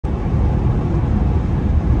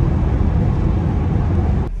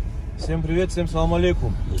Всем привет, всем салам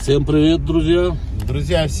алейкум. Всем привет, друзья.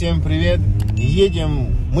 Друзья, всем привет.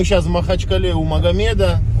 Едем, мы сейчас в Махачкале у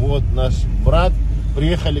Магомеда, вот наш брат.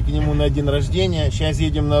 Приехали к нему на день рождения. Сейчас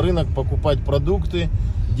едем на рынок покупать продукты,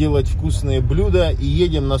 делать вкусные блюда и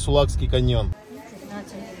едем на Сулакский каньон.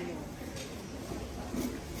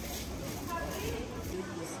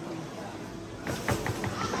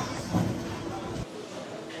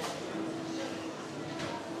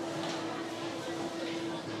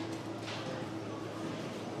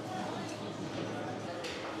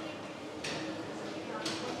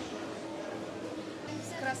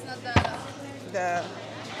 Да.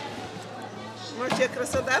 Может, я в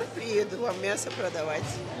Краснодар приеду вам мясо продавать.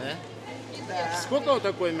 Да? Да. Сколько вот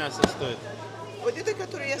такое мясо стоит? Вот это,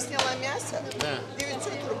 которое я сняла мясо, Да.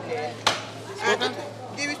 900 рублей. Сколько? А это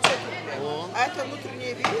 900 рублей. О. А это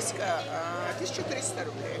внутренняя вырезка 1300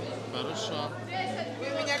 рублей. Хорошо. Вы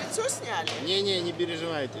у меня лицо сняли? Не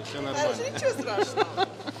переживайте, все нормально. Даже ничего страшного.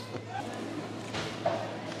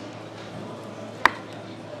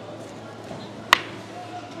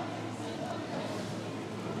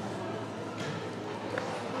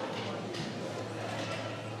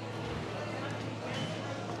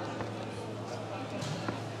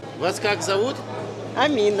 Вас как зовут?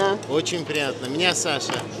 Амина. Очень приятно. Меня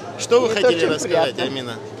Саша. Что вы Мне хотели тоже рассказать, приятно.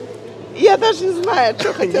 Амина? Я даже не знаю,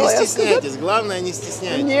 что хотела Не я сказать. стесняйтесь, главное не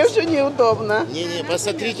стесняйтесь. Мне уже неудобно. Не,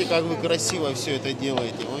 посмотрите, как вы красиво все это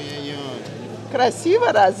делаете. Ой-ой-ой.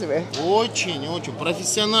 Красиво разве? Очень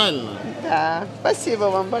профессионально. Да. Спасибо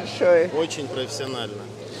вам большое. Очень профессионально.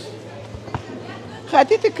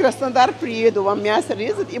 Хотите, в Краснодар приеду, вам мясо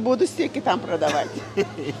резать и буду стейки там продавать.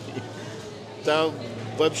 Да,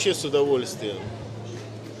 вообще с удовольствием.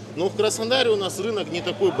 Ну, в Краснодаре у нас рынок не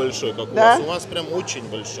такой большой, как у Да? вас. У вас прям очень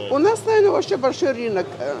большой. У нас, наверное, вообще большой рынок.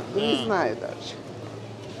 Не Да. знаю даже.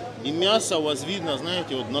 И мясо у вас видно,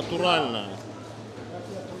 знаете, вот натуральное.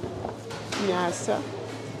 Мясо.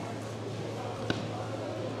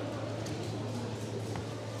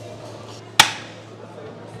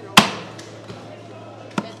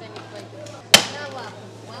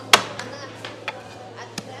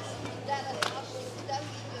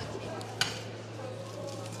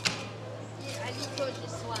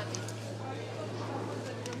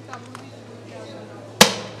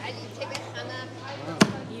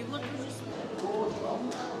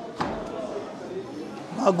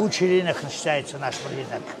 Могучий рынок считается наш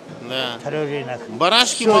рынок. Да. Второй рынок.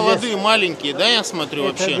 Барашки Всё молодые, здесь. маленькие, да, я смотрю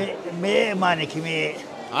Это вообще? мы маленькие,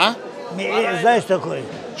 А? знаешь, что такое?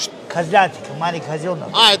 Козлятик, маленький козленок.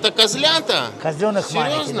 А, это козлята? Козленок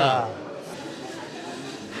маленький, Серьезно? да.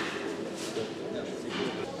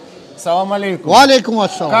 Салам алейкум. Валейкум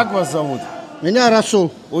ассалам. Как вас зовут? Меня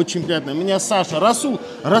Расул. Очень приятно. Меня Саша. Расул,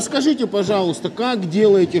 расскажите, пожалуйста, как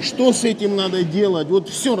делаете, что с этим надо делать? Вот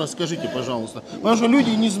все расскажите, пожалуйста. Потому что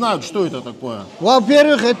люди не знают, что это такое.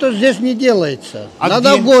 Во-первых, это здесь не делается. А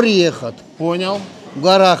Надо где? в горы ехать. Понял, В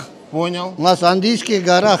горах. понял. У нас в Андийских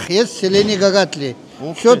горах есть селение Гагатли.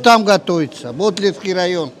 Ух Все ты. там готовится. Ботлевский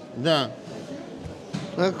район. Да,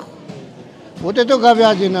 Так. Вот это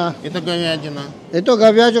говядина. это говядина. Это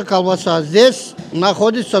говяжья колбаса. Здесь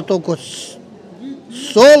находится только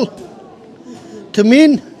соль,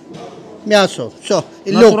 тмин, мясо. Все.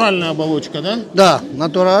 И лук. Натуральная оболочка, да? Да,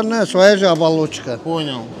 натуральная свежая оболочка.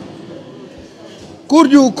 Понял.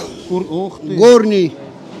 Курдюк. Ух ты. Горний.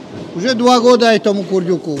 Уже 2 года этому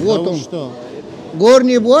курдюку. Да Вот вы он. что?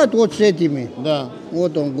 Горний бывает вот с этими. Да.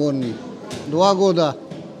 Вот он горний. 2 года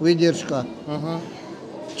выдержка. Ага.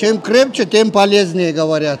 Чем крепче, тем полезнее,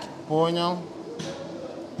 говорят. Понял.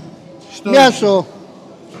 Что Мясо.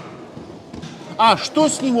 А что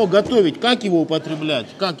с него готовить? Как его употреблять?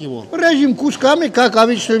 Как его? Режем кусками, как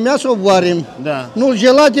обычное мясо варим. Да. Ну,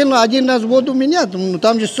 желательно один раз воду менять. Ну,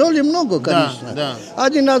 там же соли много, конечно. да.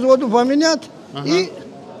 Один раз воду поменять и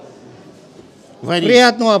Варить.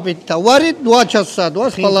 приятного аппетита. Варит 2 часа, 2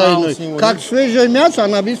 с Хинкал половиной. с него, Как да? свежее мясо,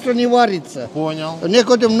 она быстро не варится. Понял.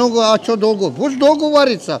 Некоторые много, а что долго? Пусть долго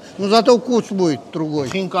варится, но зато вкус будет другой.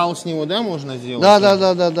 Хинкал с него, да, можно сделать?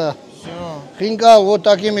 Да. Все. Хинкал вот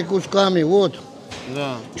такими кусками, вот.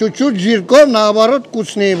 Да. Чуть-чуть жирком, наоборот,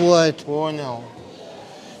 вкуснее бывает. Понял.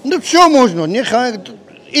 Ну, все можно. Нехай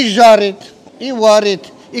и жарит, и варит,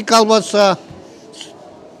 и колбаса.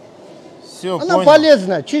 Все, Она понял.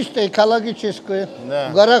 полезна, чистая, экологическая. Да.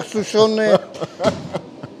 В горах сушеная.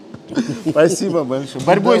 Спасибо большое.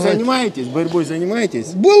 Борьбой занимаетесь? Борьбой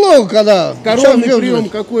занимаетесь? Было когда. Коронный Всё прием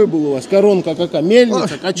делают. какой был у вас? Коронка какая? Мельница?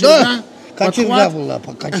 Да, Кочерга? кочерга Подхват? была,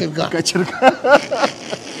 кочерга. Кочерга.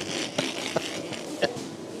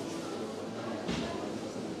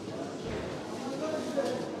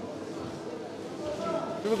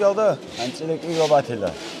 Ançılık aldı. Ançılık iyi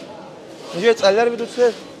batıyla. Nice çaller bir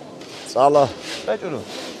tutsa. Sağ ol. Kaç onu?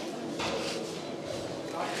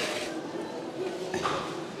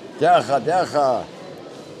 Дяха.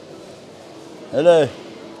 Hele.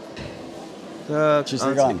 Так,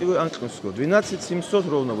 Чистый анцлик, анцлик. 12 700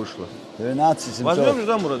 ровно вышло. 12 700. Возьмем же,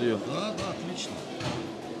 да, Мурат, ее? Да, отлично.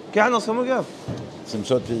 Как на саму гав?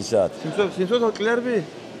 750. 700 алкилер би.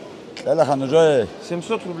 Hele hanıcı.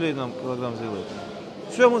 700 рублей нам килограмм сделает.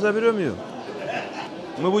 Все, мы заберем ее.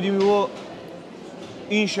 Мы будем его,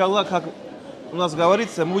 иншаллах, как у нас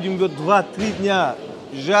говорится, мы будем его 2-3 дня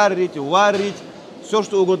жарить, варить, все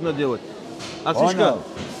что угодно делать. Отлично.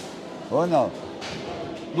 Понял.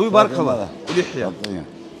 Дуй баркала. Улихья.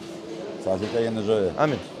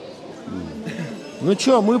 Амин. Ну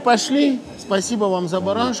что, мы пошли. Спасибо вам за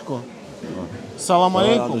барашку. Салам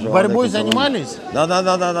алейкум. Борьбой занимались?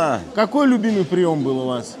 Да. Какой любимый прием был у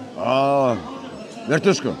вас?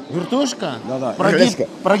 Вертушку. Вертушка? Да.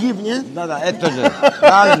 Прогиб, нет? Да, это тоже.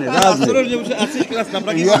 Разные. Осторожнее, отсечка нас на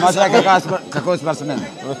прогиб. Смотря какой спортсмен.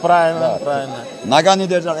 Правильно. Нога не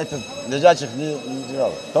держал, это лежачих не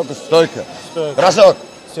держал. Только стойка. Бросок.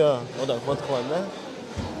 Все, вот так, подхват, да?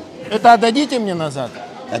 Это отдадите мне назад?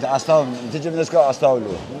 Это оставлю. Ты мне сказал, оставлю.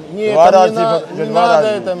 Нет, Два раза, не надо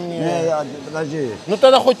это мне. Не, подожди. Ну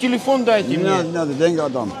тогда хоть телефон дайте мне. Не надо, деньги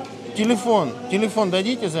отдам. Телефон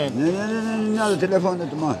дадите за это? Не надо, телефон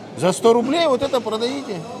это мой. За 100 рублей вот это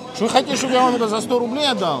продадите? Что вы хотите, чтобы я вам это за 100 рублей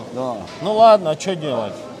отдал? Да. Ну ладно, а что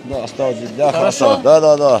делать? Да, оставьте. Да, Хорошо?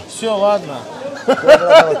 Да. Все, ладно.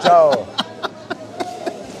 Чао.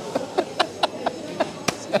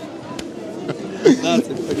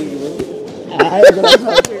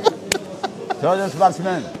 Тоже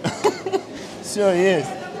спортсмен. Все, есть.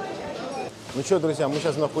 Ну что, друзья, мы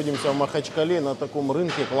сейчас находимся в Махачкале на таком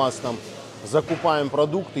рынке классном. Закупаем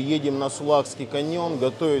продукты, едем на Сулакский каньон,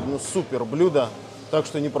 готовить супер блюдо. Так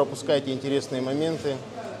что не пропускайте интересные моменты.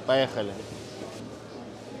 Поехали.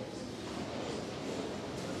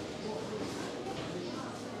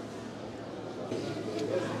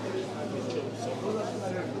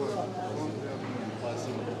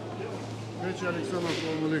 ПЕЧИ АЛЕКСАН,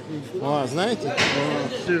 ассаламу алейкум. Знаете?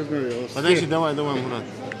 Все знаю. Подожди, давай, Мурат.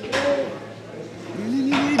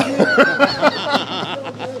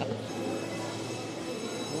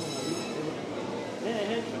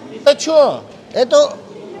 Это что? Это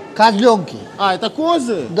козленки. А, это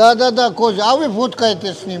козы? Да, козы. А вы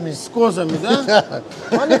фоткаете с ними. С козами, да?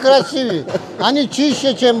 Они красивые. Они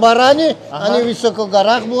чище, чем бараны. Они высоко в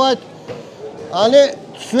горах бывают. Они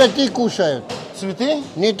цветы кушают. Цветы?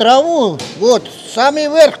 Не траву. Вот, самый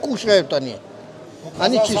верх кушают они.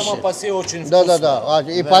 Они чище. Сама по себе очень вкусная. Да.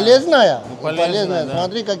 И полезная. И полезная, да.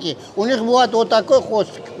 Смотри, какие. У них бывает вот такой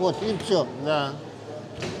хвостик. Вот, и все. Да.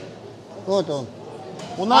 Вот он.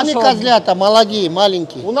 Они козлята, молодые,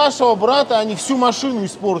 маленькие. У нашего брата они всю машину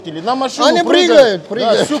испортили. На машину они прыгают.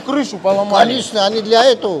 Да, всю крышу поломали. Конечно, они для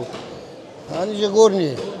этого. Они же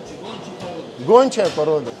горные. Гончая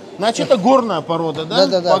порода. Значит, это горная порода, да?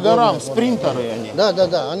 Да. По горам, спринтеры они.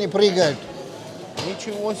 Да, они прыгают.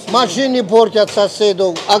 Ничего себе. Машины портят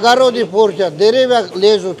соседов, огороды портят, деревья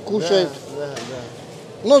лезут, кушают. Да.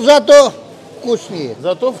 Но зато вкуснее.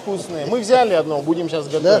 Зато вкусные. Мы взяли одно, будем сейчас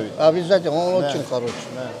готовить. Да, обязательно, он очень хороший.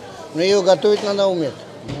 Да. Но ее готовить надо уметь.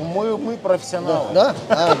 Мы профессионалы. Да,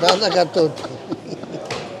 готовьте.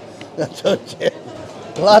 Готовьте.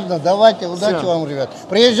 Ладно, давайте, удачи вам, ребят.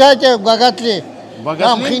 Приезжайте в Гагатли.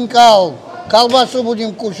 Там хинкал, колбасу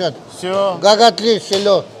будем кушать. Все. Гагатли,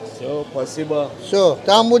 село. Все, спасибо. Все,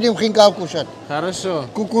 там будем хинкал кушать. Хорошо.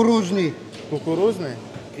 Кукурузный. Кукурузный?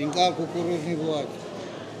 Хинкал кукурузный бывает.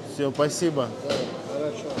 Все, спасибо.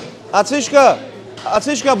 Хорошо.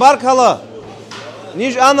 Отсечка баркала.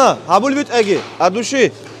 Ниж Анна, хабул бит эги, от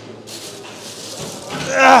души.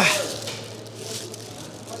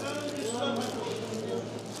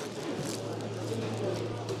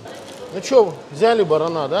 Ну что, взяли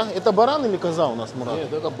барана, да? Это баран или коза у нас, Мурат?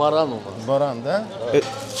 Нет, это баран у нас. Баран, да?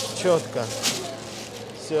 Четко.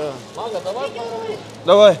 Все. Мага, давай попробуем.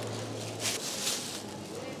 Давай.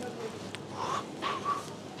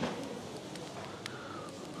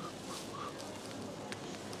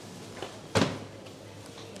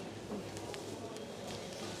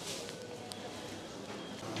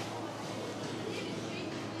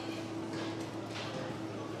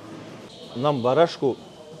 Нам барашку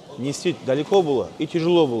нести далеко было и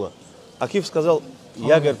тяжело было. Акиф сказал,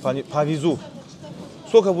 я, говорит, повезу.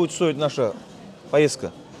 Сколько будет стоить наша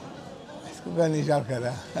поездка? Сколько не жалко,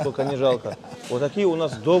 да? Сколько не жалко. Вот такие у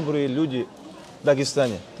нас добрые люди в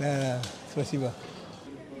Дагестане. Да, спасибо.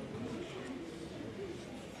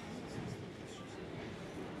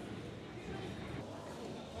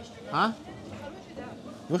 А?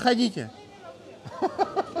 Выходите.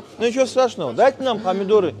 Ну ничего страшного, дайте нам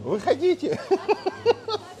помидоры. Выходите.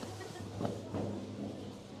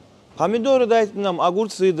 Помидоры дайте нам,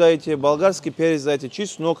 огурцы дайте, болгарский перец дайте,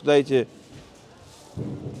 чеснок дайте.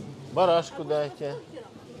 Барашку дайте.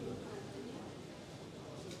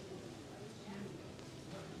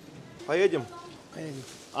 Поедем.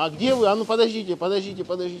 А где вы? А ну подождите.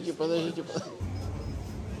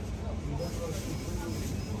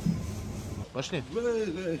 Пошли.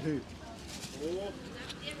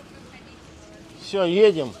 Все,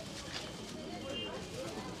 едем.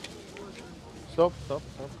 Стоп.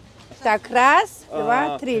 Так, раз,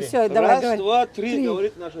 два, три. Все, давай, Раз, давай. два, три,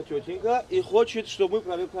 говорит наша тетенька, и хочет, чтобы мы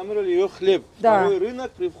прорекламировали ее хлеб. Да. Второй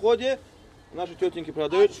рынок при входе. Наши тетеньки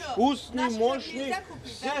продают вкусный, мощный,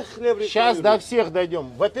 всех хлеб рекламируют. Сейчас до всех дойдем.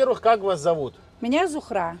 Во-первых, как вас зовут? Меня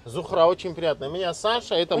Зухра. Зухра, очень приятно. Меня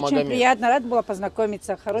Саша, это Очень Магомед. приятно, рад была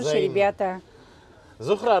познакомиться. Хорошие Взаимно. ребята.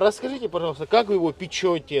 Зухра, расскажите, пожалуйста, как вы его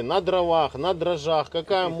печете? На дровах, на дрожжах?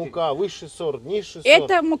 Какая мука? Высший сорт, низший сорт?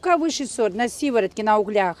 Это мука высший сорт, на сиворотке, на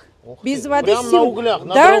углях. Ух Без ты. воды. Прям на углях,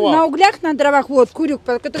 на да, дровах? на углях, на дровах. Вот, курюк,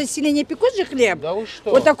 который сильнее пекут же хлеб. Да вы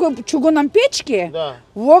что? Вот такой в чугунном печке. Да.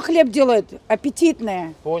 Во, хлеб делают,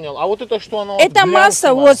 аппетитное. Понял. А вот это что оно? Это масло,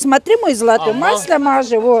 глянцевое? вот, смотри, мой золотой, А, масло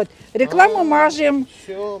мажем, вот. Рекламу мажем,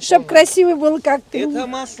 Всё, чтоб красивый был, как ты. Это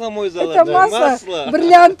масло, мой золотой. Это масло,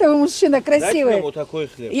 бриллиантовый мужчина, Дайте красивый. нам вот такой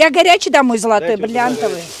хлеб. Я горячий, да, мой золотой, Дайте вот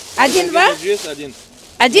бриллиантовый. такой. Один, Это два? здесь один.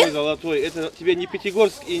 Один? Мой золотой. Это тебе не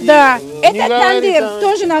Пятигорск и не... Да, это не говори, тандыр, да.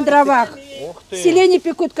 тоже на дровах. Ух ты. Селени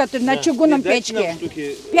пекут, которые на чугунном Дайте нам печке.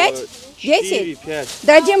 штуки, 5? 4, 10? 5.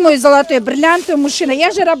 Дадим, мой золотой, бриллиантовый мужчина.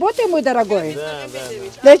 Я же работаю, мой дорогой. Да.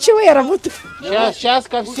 Для чего я работаю? Сейчас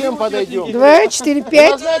ко всем подойдем. 2, 4, Вы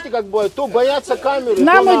 5. знаете, как бывает? То боятся камеры,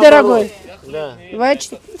 На, то мой наоборот. дорогой. Да. 2,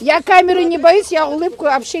 4. Я камеру не боюсь, я улыбку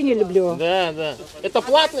общение люблю. Да. Это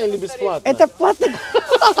платно или бесплатно? Это платно.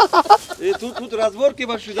 И тут разборки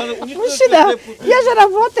большие. Даже у них Мужчина, тоже хлеб я же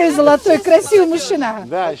работаю, золотой, красивый мужчина.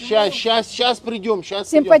 Да, сейчас придем,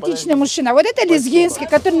 Симпатичный мужчина. Вот это лезгинский,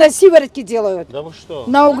 который на сиворотке делают. Да вы что?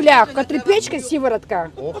 На углях, который печка,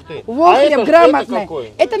 сиворотка. Ух ты. Вот А хлеб это грамотный.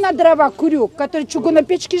 какой? Это на дровах курюк, который чугунной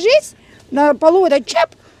печке жизнь, на полу вот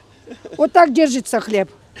чап, вот так держится хлеб.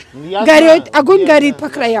 Я Горит, знаю, огонь где, горит да.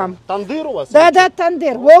 по краям. Тандыр у вас? Да,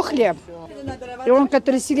 тандыр, во хлеб. И он,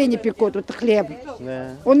 который селени пекут, вот хлеб.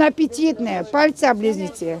 Да. Он аппетитный, пальцы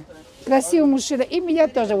облизните. Красивый мужчина. И меня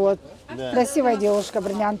тоже вот. Да. Красивая девушка,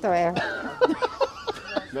 бриллиантовая.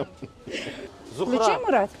 Зухра. Включай,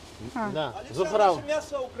 Мурат? Да. Зухра.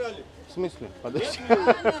 мясо украли. В смысле? Подожди.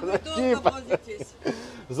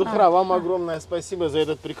 Зухра, вам огромное спасибо за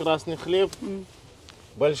этот прекрасный хлеб.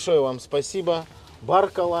 Большое вам спасибо.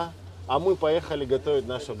 Баркала. А мы поехали готовить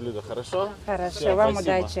наше блюдо. Хорошо? Хорошо, Всё, вам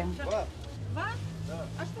спасибо. удачи.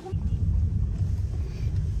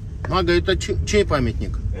 Мага, это чей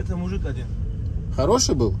памятник? Это мужик один.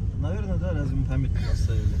 Хороший был? Наверное, да, разве мы памятник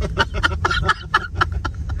оставили.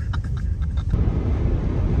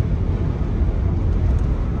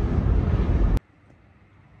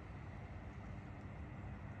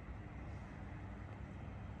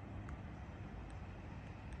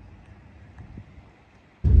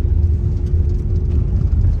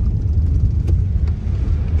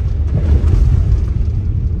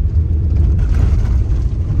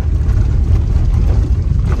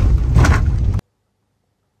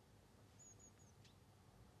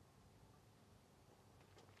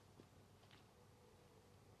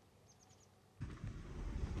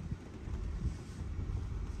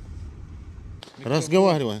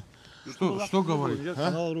 Разговаривай. Что говорит?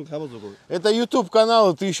 Это YouTube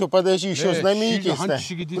канал, ты еще подожди, еще знаменитый стань.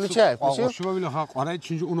 Включай,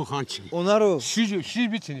 включай.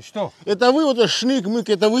 Что? Это вы, вот это шник-мык,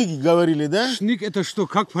 это вы говорили, да? Шник это что?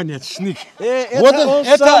 Как понять? Шник. Вот Это он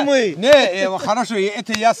Это самый. Не, хорошо,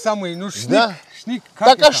 это я самый. Ну шник. Да? Шник. Как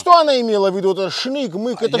Так а это? что она имела в виду? Это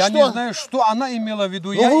шник-мык, это Я что? не знаю, что она имела в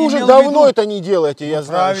виду. Ну вы уже давно это не делаете, я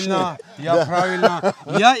знаю. Правильно, шник. я правильно.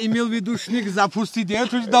 Я имел в виду шник запустить, я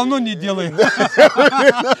это уже давно не делаю.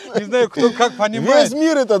 Не знаю, кто как Весь понимает.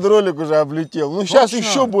 мир этот ролик уже облетел. Ну сейчас Точно,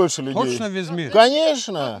 еще больше людей. Точно весь мир.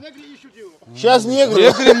 Конечно. Сейчас негры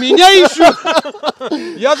Негры меня ищут.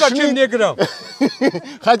 Я зачем неграм?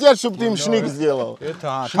 хотят, чтобы ты им шник сделал.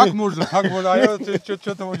 Это так можно, так можно. А я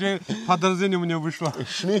что-то уже подозрение у меня вышло.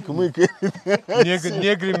 Шник-мык.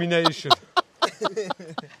 Негры меня ищут.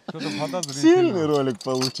 Что-то подозрительно. Сильный ролик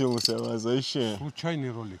получился у вас вообще.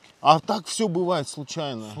 Случайный ролик. А так все бывает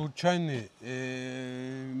случайно. Случайный.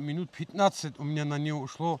 Минут 15 у меня на нее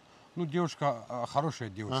ушло. Ну, девушка, хорошая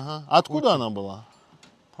девушка. Ага. Откуда она была?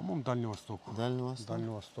 По-моему, Дальний Восток. Дальний Восток. Дальний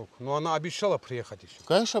Восток. Но она обещала приехать еще.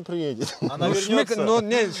 Конечно, приедет. Она Но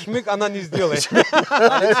вернется. шмык она не сделает.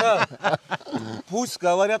 Пусть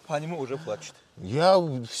говорят, по нему уже плачет. Я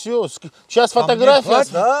все. Сейчас фотография.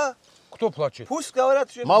 Да? Кто плачет? Пусть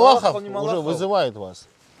говорят, что это Малахов не уже Малахов. вызывает вас.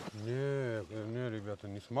 Не, ребята,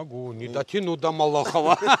 не смогу. Не дотяну до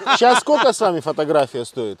Малахова. Сейчас сколько с вами фотография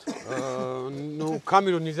стоит? Ну,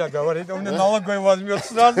 камеру нельзя говорить, он мне налоговый возьмет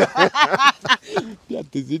сразу.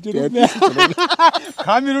 5000 рублей.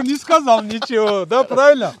 Камеру не сказал ничего, да,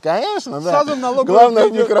 правильно? Конечно, да. Сразу налоговый Главное, в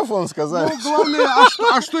придет. микрофон сказать. Ну, главное,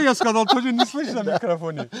 а что я сказал, тоже не слышно в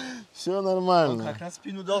микрофоне. Все нормально. Как раз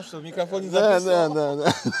спину дал, что микрофон не Да, записывал.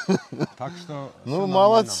 да. Так что Ну, всё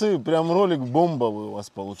молодцы, прям ролик бомбовый у вас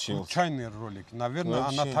получился. Случайный ролик, наверное,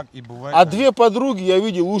 Вообще. она так и бывает. А две подруги, я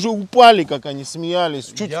видел, уже упали, как они смеялись,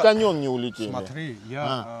 чуть Я- в каньон не улетели. Смотри,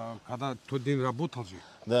 я когда тот день работал же,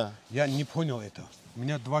 Да. я не понял это.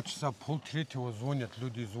 Меня 2 часа, полтретьего звонят,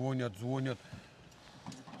 люди звонят.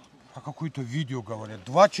 Про какое-то видео говорят.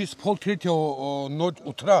 2 часа, полтретьего ночь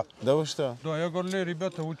утра. Да вы что? Да, я говорю,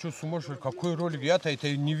 ребята, вы что, сумасшедшие, какой ролик? Я-то это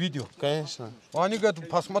и не видел. Конечно. Они говорят,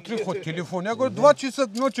 посмотри хоть телефон. Я говорю, 2 часа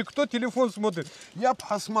ночи, кто телефон смотрит? Я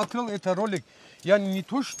посмотрел этот ролик. Я не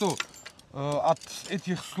то, что от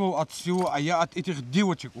этих слов, от всего, а я от этих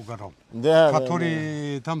девочек угорал, Да,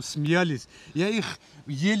 которые там смеялись. Я их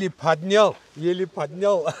еле поднял,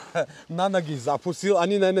 на ноги запустил.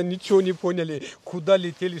 Они, наверное, ничего не поняли, куда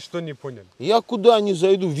летели, что не поняли. Я куда ни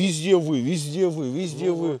зайду, везде вы.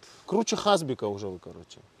 Вы. Круче Хазбика уже вы,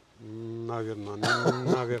 короче. Наверное,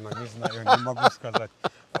 не знаю, не могу сказать.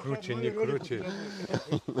 Круче, не круче.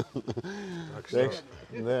 Так что,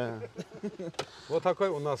 Да. вот такой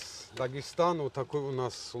у нас Дагестан, вот такой у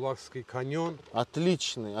нас Сулакский каньон.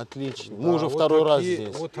 Отличный. Да, Мы уже вот второй раз такие-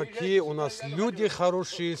 здесь. Вот такие у нас люди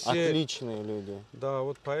хорошие все. Отличные люди. Да,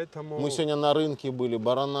 вот поэтому Мы сегодня на рынке были,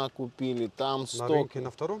 барана купили, там на сток. рынке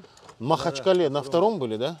на втором. В Махачкале на втором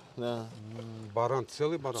были, да? Да. Баран,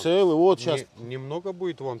 целый баран. Целый, вот сейчас. Немного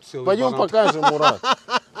будет вам целый Пойдем баран. покажем, Мурат.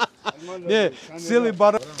 Не, целый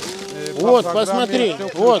баран. Вот, По посмотри, программе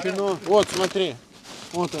всё включено. вот, смотри.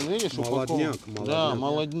 Вот он, видишь, Молодняк, упакован. Да,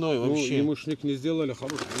 молодной Ну, вообще. ему шник не сделали,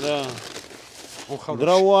 хороший. Да. Он хороший.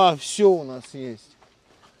 Дрова, все у нас есть.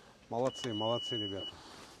 Молодцы, ребята.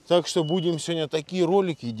 Так что будем сегодня такие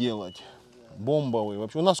ролики делать. Бомбовые.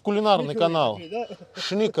 Вообще, у нас кулинарный канал.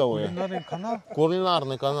 Шниковые. Кулинарный канал?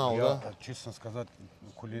 Кулинарный канал, Я, да. честно сказать,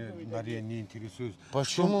 кулинария не интересуюсь.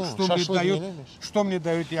 Почему? Что мне Шашлык не дают, любишь? что мне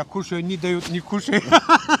дают, я кушаю, не дают, не кушаю.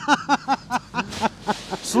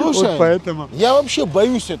 Слушай, Вот поэтому. я вообще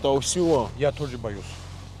боюсь этого всего. Я тоже боюсь.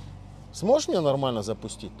 Сможешь меня нормально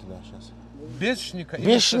запустить туда сейчас? Без шника? или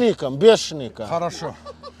Без шника, без шника. Хорошо.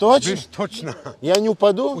 Точно? Точно. Я не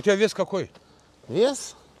упаду? У тебя вес какой?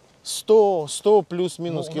 Вес? 100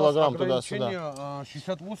 плюс-минус Ну, килограмм у нас туда-сюда. ограничение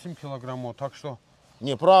 68 килограммов, так что...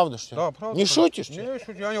 Не, правда, что ли? Да, правда. Не шутишь? Не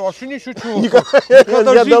шучу, я вообще не шучу. Я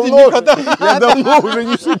Никогда в жизни, давно, никогда. я давно уже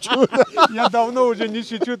не шучу. Я давно уже не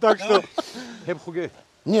шучу, так что...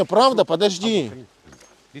 Не, правда, подожди.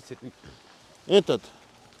 Этот.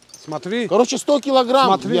 Смотри. Короче, 100 килограмм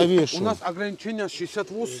Смотри, я вешу. у нас ограничение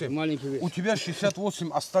 68. У тебя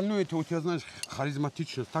 68, остальное это у тебя, знаешь,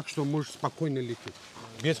 харизматично. Так что можешь спокойно лететь.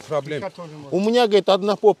 Без проблем. У меня, говорит,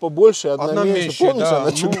 одна попа больше, одна меньше. Помнишь, да.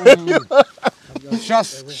 она что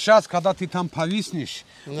Сейчас, когда ты там повиснешь,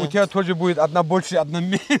 у тебя тоже будет одна больше, одна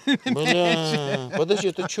меньше. Бля, подожди,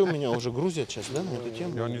 это что, меня уже грузят сейчас, да, на эту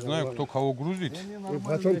тему? Я не знаю, кто кого грузит.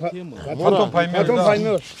 Потом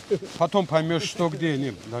поймешь. Потом поймешь, что где.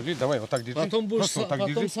 Не, подожди, давай, вот так держи. Потом, Просто вот так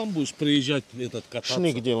держи. сам будешь приезжать этот кататься.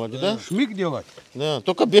 Шмык делать, да? Шмык делать? Да,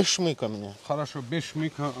 только без шмыка меня. Хорошо, без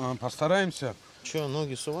шмыка постараемся. Че,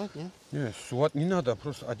 ноги сувать, не? Не, сувать не надо,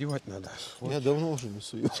 просто одевать надо. Я давно уже не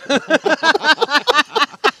сую.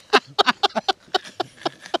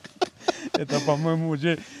 Это, по-моему,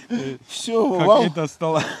 уже Все, как вам. это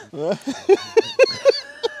стало.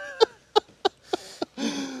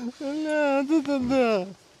 Бля, вот это да.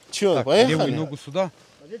 Че, Так, поехали? левую ногу сюда.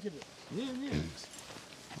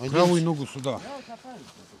 Правую ногу сюда.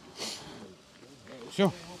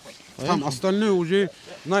 Все. Там остальное уже,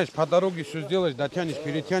 знаешь, по дороге все сделаешь, дотянешь,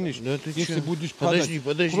 перетянешь. Да ты Если чё? будешь падать,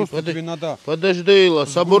 просто тебе надо Подожди, Ила,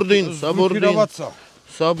 сабурдин. сгруппироваться.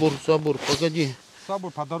 Сабур, погоди.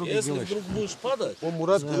 Сабур по дороге Если делаешь. вдруг будешь падать, О,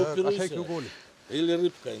 Мурат, сгруппируйся. атаку голи. или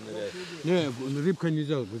рыбкой ныряй. Не, рыбкой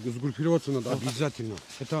нельзя, сгруппироваться надо обязательно.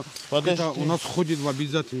 Это Подожди. у нас входит в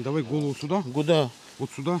обязательно. Давай голову сюда, Куда? вот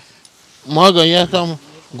сюда. Мага, я там...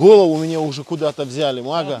 Голову меня уже куда-то взяли,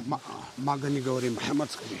 мага. Мага не говорим,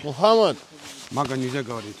 Мухаммад скажи. Мухаммад? Мага нельзя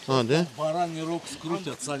говорить. А, да? Бараний рог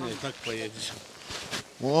скрутят, Саня, и так поедешь.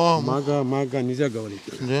 О, Мага нельзя говорить.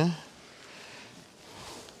 да?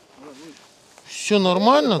 Все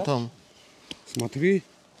нормально там? Смотри.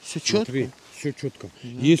 Все четко? Смотри, все четко. Да.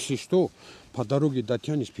 Если что, по дороге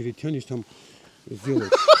дотянешь, перетянешь, там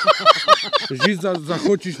сделаешь. Жизнь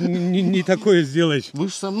захочешь, не такое сделаешь. Вы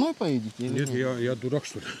же со мной поедете? Нет, я дурак,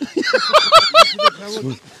 что ли?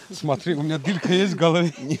 Смотри, у меня дырка есть в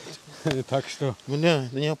голове. Так что... Бля,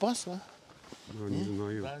 это не опасно? Не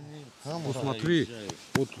знаю. Посмотри,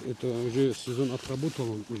 вот это уже сезон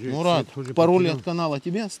отработал. Мурат, пароль от канала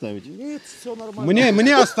тебе оставить? Нет, все нормально.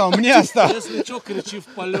 Мне оставь. Если что, кричи в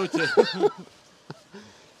полете.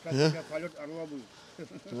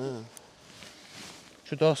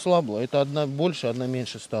 Что-то ослабло. Это одна больше, одна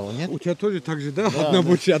меньше стала, нет? У тебя тоже так же, да? Одна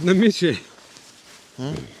больше, одна меньше.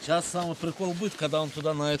 Сейчас самый прикол будет, когда он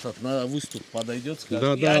туда на выступ подойдет,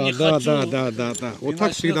 скажет, Да. Вот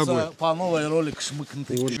так всегда будет. По новой ролик Шмыком.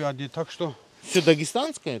 Так что? Все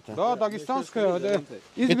дагестанское это? Да, дагестанская. Да.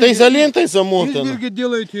 Это изолентой замотано? Изберги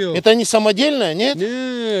делают ее. Это не самодельная, нет?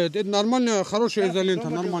 Нет, это нормальная, хорошая изолента,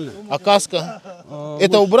 нормальная. А каска?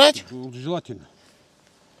 Это убрать? Желательно.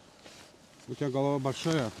 У тебя голова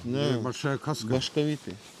большая, большая каска.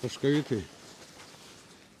 Башковитый. Башковитый.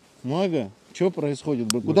 Мага, что происходит,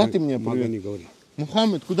 брат? Куда ты меня Мага не привез? говори.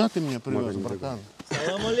 Мухаммед, куда ты меня привез, братан?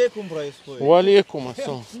 Салам алейкум происходит. Валейкум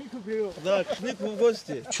ассалам. Да, к Шмыку в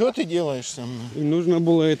гости. Что ты делаешь со мной? И нужно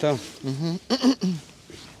было это.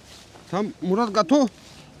 Там Мурат готов?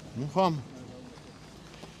 Мухаммед.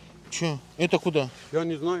 Че? Это куда? Я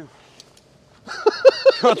не знаю.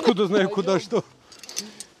 Откуда знаю, куда что?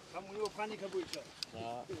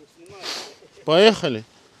 Поехали.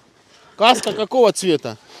 Каска какого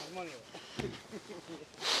цвета?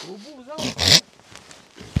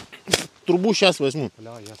 Трубу сейчас возьму.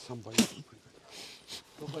 Бля, я сам боюсь.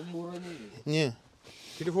 Не.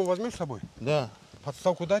 Телефон возьмешь с собой? Да.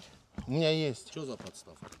 Подставку дать? У меня есть. Что за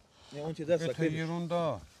подставка? Он тебе даст Это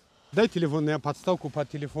ерунда. Дай телефон, я подставку под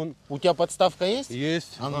телефон. У тебя подставка есть?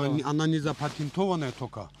 Есть. Она не запатентованная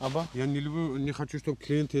только. Аба? Я не хочу, чтобы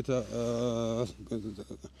клиенты это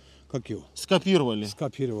как его? Скопировали.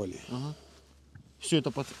 Ага. Все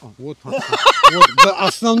это подставка. Вот подставка. Вот, да,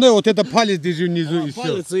 основное вот это палец держи внизу и все.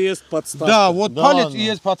 Палец и есть подставка. Да, вот Да палец ладно. и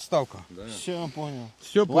есть подставка. Да. Все, понял.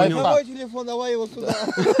 Все понял. Давай телефон, давай его сюда.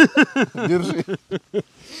 Держи.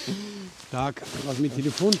 Так, возьми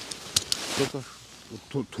телефон. Только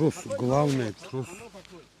Трос, главное, трос.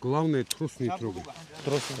 Главное, трос не трогай.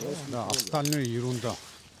 трос. Да, остальное ерунда.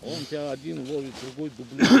 Он тебя один ловит, другой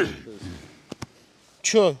дублирует.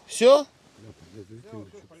 Че, все?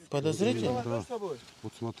 Подозрительно? Да.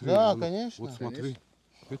 Вот смотри. Да, вот, конечно. Вот смотри.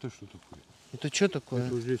 Это что такое? Это что такое?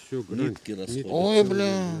 Это уже все грань. Нитки расходятся. Ой,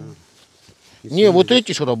 бля. Не, вот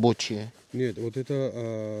эти же рабочие. Нет, вот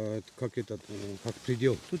это как этот, как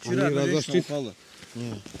предел. Тут вчера Они разошлись. упала.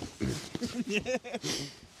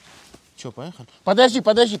 Че, поехали? Подожди.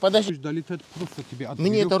 Пусть долетает просто тебе от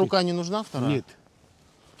Мне эта веревки. рука не нужна, вторая? Нет.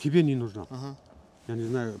 Тебе не нужна. Ага. Я не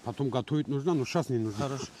знаю, потом готовить нужна, но сейчас не нужна.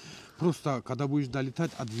 Хорошо. Просто, когда будешь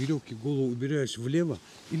долетать, от веревки голову убираешь влево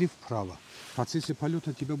или вправо. В процессе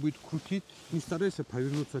полета тебя будет крутить. Не старайся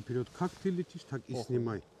повернуться вперед. Как ты летишь, так и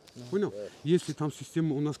снимай. Понял? Если там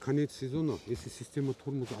система, у нас конец сезона, если система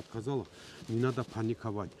тормоза отказала, не надо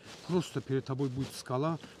паниковать. Просто перед тобой будет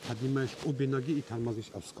скала, поднимаешь обе ноги и тормозишь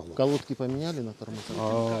об скалу. Колодки поменяли на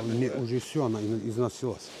тормозах? Не, уже все, она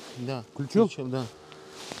износилась. Да. Включил? Да.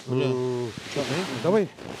 Бля. Давай,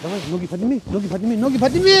 ноги подними,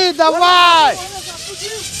 давай!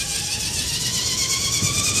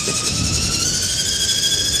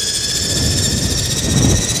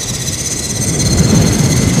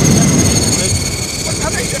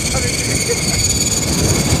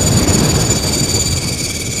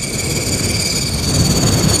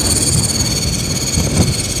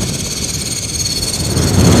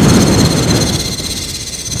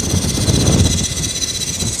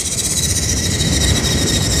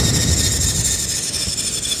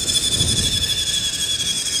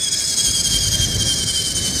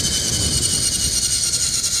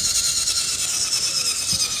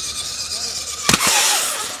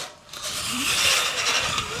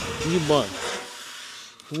 Ебать.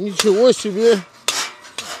 Ничего себе.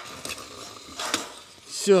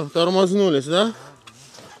 Все, тормознулись, да?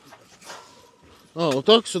 А, вот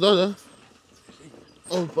так сюда, да?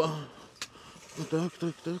 Опа. Вот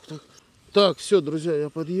так. Так, все, друзья, я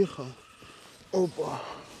подъехал. Опа.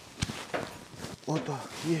 Вот так,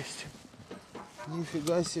 есть.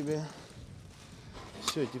 Нифига себе.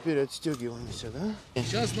 Все, теперь отстегиваемся, да?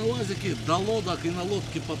 Сейчас на УАЗике до лодок и на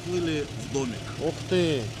лодке поплыли в домик. Ух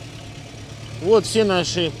ты! Вот все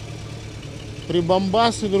наши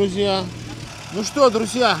прибамбасы, друзья. Ну что,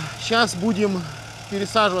 друзья, сейчас будем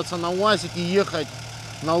пересаживаться на УАЗик и ехать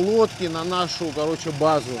на лодке на нашу, короче,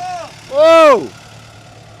 базу. Оу!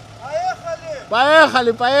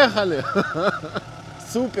 Поехали! Поехали!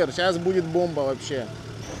 Супер, сейчас будет бомба вообще.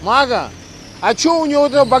 Мага, а что у него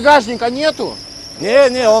этого багажника нету?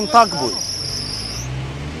 Не, он так будет.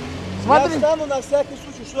 Смотри. Я встану на всякий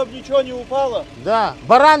случай, чтобы ничего не упало. Да.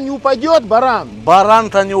 Баран не упадет, баран?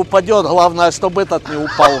 Баран-то не упадет, главное, чтобы этот не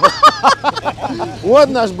упал. Вот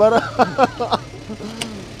наш баран.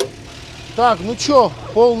 Так, ну что,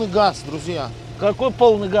 полный газ, друзья. Какой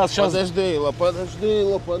полный газ сейчас? Подожди,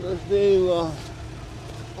 подожди.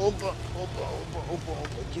 Опа.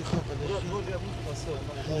 Тихо,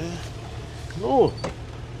 подожди. Ну.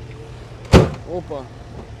 Опа.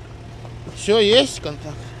 Все, есть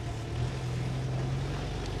контакт?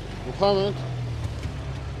 Мухаммед.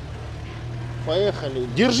 Поехали.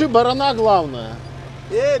 Держи барана, главное.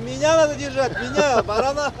 Меня надо держать, меня,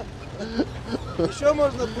 барана. Еще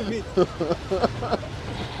можно купить.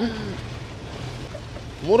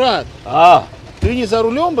 Мурат, ты не за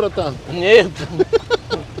рулем, братан? Нет.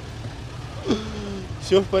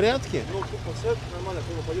 Все в порядке? Ну, нормально,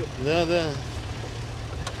 пойдет. Да.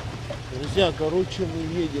 Друзья, короче,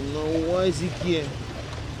 мы едем на УАЗике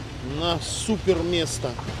на супер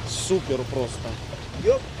место. Супер просто.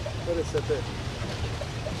 Ёп, красота.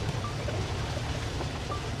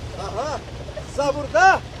 Ага,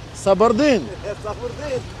 Сабурда. Сабардын.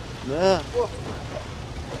 Сабурдын. Да.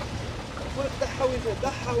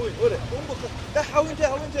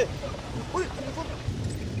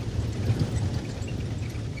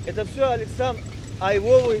 Это все, Александр,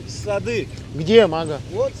 айвовые сады. Где, Мага?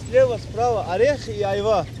 Вот слева, справа орехи и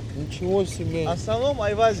айва. Ничего себе. В основном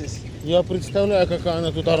айва здесь. Я представляю, какая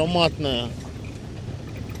она тут ароматная.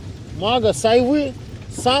 Мага, с айвы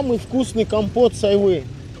самый вкусный компот с айвы.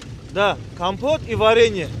 Да, компот и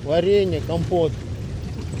варенье. Варенье, компот.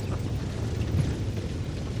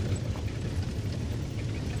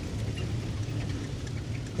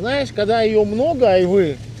 Знаешь, когда ее много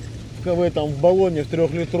айвы в баллоне в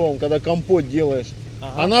 3-литровом, когда компот делаешь,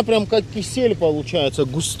 она прям как кисель получается,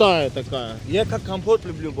 густая такая. Я как компот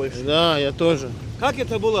люблю больше. Да, я тоже. Как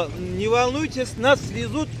это было? Не волнуйтесь, нас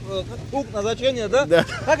везут пункт назначения, да? Да.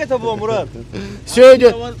 Как это было, Мурат? Все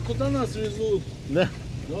идет. Куда нас везут? Да.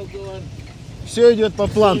 Все идет по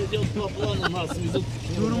плану. Все идет по плану, нас везут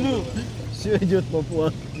в Тюрьму. Все идет по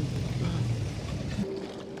плану.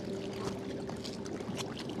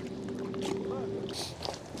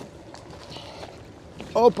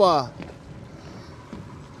 Опа!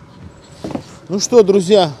 Ну что,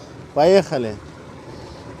 друзья, поехали.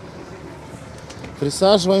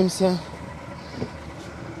 Присаживаемся.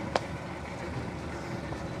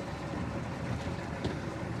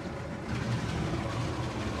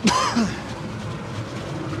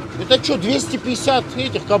 Это что, 250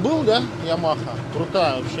 этих кобыл, да? Ямаха.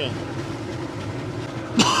 Крутая вообще.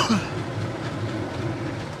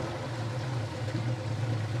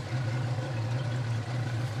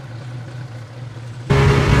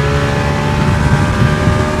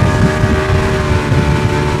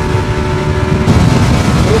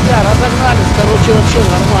 Друзья, разогнались, короче, вообще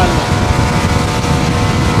нормально.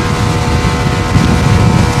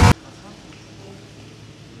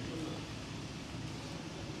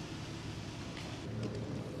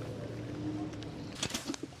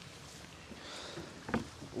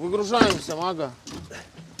 Выгружаемся, Мага.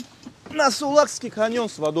 На Сулакский каньон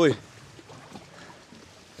с водой.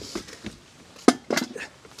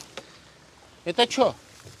 Это что?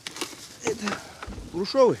 Это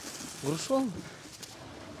грушовый. Грушовый?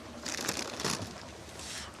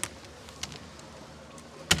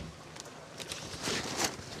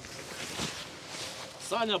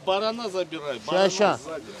 Саня, барана забирай. Сейчас.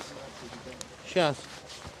 Сейчас.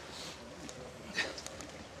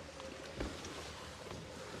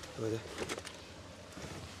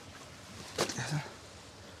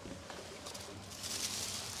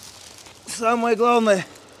 Самое главное,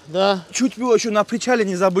 да. Чуть было еще на причале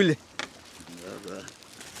не забыли.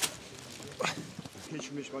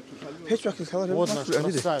 Вот наш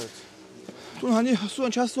красавец.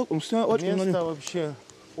 Место вообще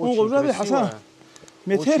очень красивое.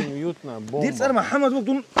 Очень уютно, бомба.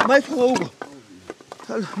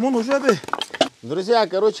 Друзья,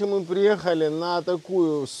 короче, мы приехали на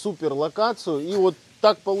такую супер локацию. И вот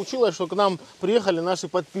так получилось, что к нам приехали наши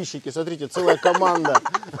подписчики. Смотрите, целая команда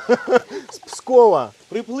с Пскова.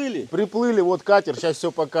 Приплыли. Приплыли, вот катер, сейчас все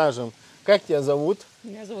покажем. Как тебя зовут?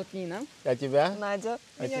 Меня зовут Нина. А тебя? Надя.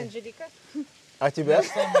 Меня Анжелика. А тебя?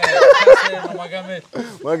 Магомед.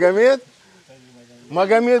 Магомед?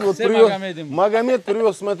 Магомед вот Все привез, Магомедим. Магомед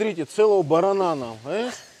привез, смотрите, целого барана нам.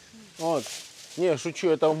 Вот. Не, шучу,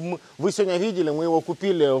 это вы сегодня видели, мы его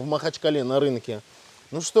купили в Махачкале на рынке.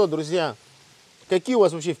 Ну что, друзья, какие у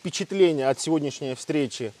вас вообще впечатления от сегодняшней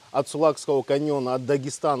встречи, от Сулакского каньона, от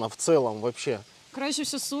Дагестана в целом вообще? Короче,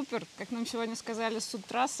 все супер. Как нам сегодня сказали с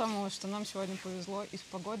утра самого, что нам сегодня повезло и с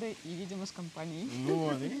погодой, и, видимо, с компанией. Ну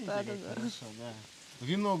вот, видите, Да. хорошо, да.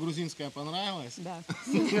 Вино грузинское понравилось? Да.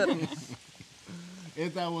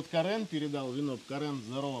 Это вот Карен передал вино. Карен,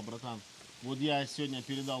 здорово, братан. Вот я сегодня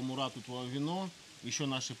передал Мурату твое вино. Еще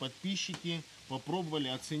наши подписчики попробовали,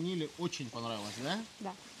 оценили. Очень понравилось, да?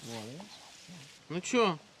 Да. Вот. Ну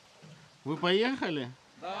что, вы поехали?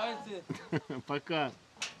 Давайте. Пока.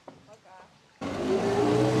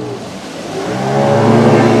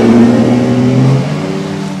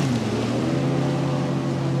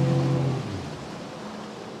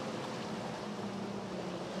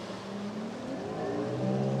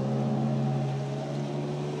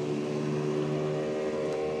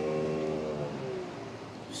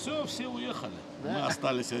 Все уехали. Мы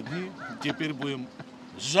остались одни. Теперь будем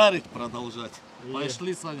жарить продолжать.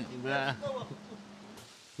 Пошли с вами. Да.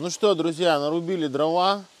 Ну что, друзья, нарубили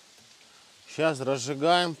дрова. Сейчас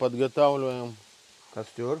разжигаем, подготавливаем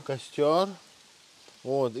костер.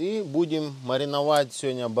 Вот, и будем мариновать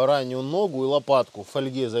сегодня баранью ногу и лопатку. В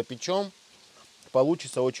фольге запечем.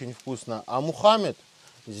 Получится очень вкусно. А Мухаммед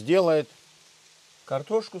сделает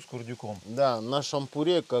Картошку с курдюком. да, на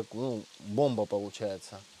шампуре, как бомба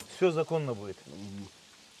получается. Все законно будет.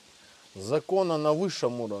 Закона на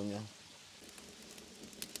высшем уровне.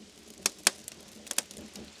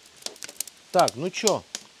 Так, ну чё?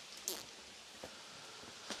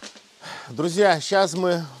 Друзья, сейчас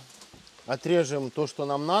мы отрежем то, что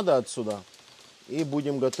нам надо отсюда, и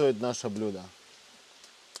будем готовить наше блюдо.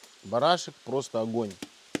 Барашек просто огонь.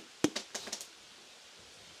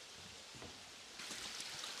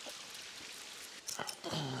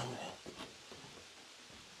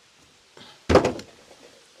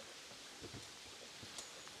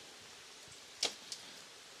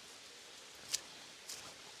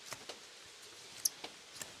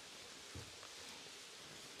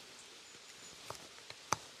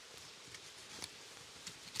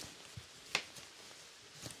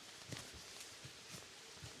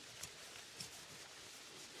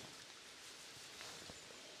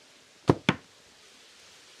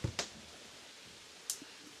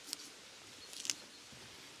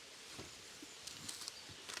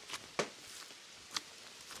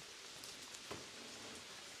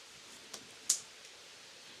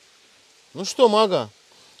 Ну что, Мага,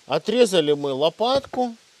 отрезали мы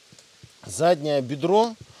лопатку, заднее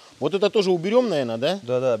бедро. Вот это тоже уберем, наверное, да?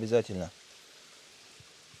 Да, обязательно.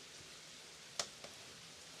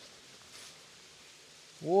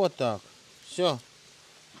 Вот так. Все.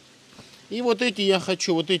 И вот эти я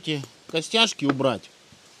хочу, вот эти костяшки убрать.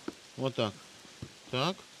 Вот так.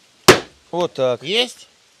 Так. Вот так. Есть?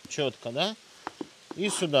 Четко, да? И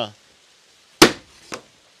сюда.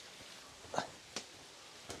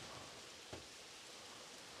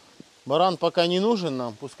 Баран пока не нужен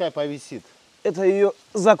нам, пускай повисит. Это ее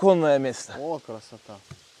законное место. О, красота.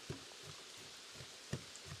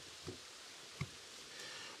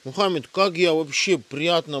 Мухаммед, как я вообще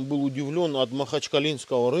приятно был удивлен от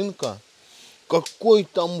махачкалинского рынка. Какой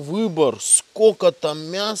там выбор, сколько там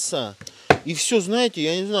мяса. И все, знаете,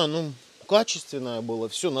 я не знаю, качественное было,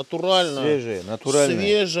 все натуральное. Свежее, натуральное.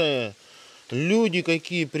 Свежее. Люди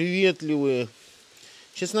какие приветливые.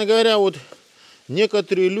 Честно говоря, вот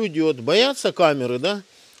некоторые люди вот боятся камеры, да?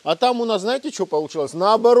 А там у нас, знаете, что получилось?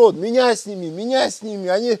 Наоборот, меня сними.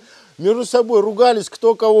 Они между собой ругались,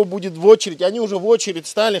 кто кого будет в очередь. Они уже в очередь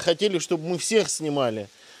стали, хотели, чтобы мы всех снимали.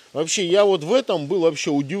 Вообще, я вот в этом был вообще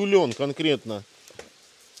удивлен конкретно.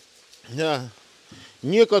 Да.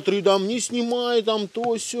 Некоторые там не снимай, там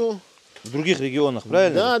то все. В других регионах,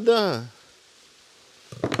 правильно? Да.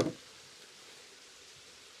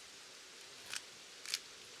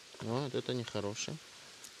 Вот это нехорошее.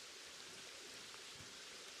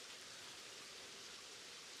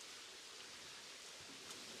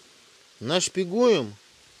 Нашпигуем,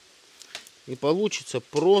 и получится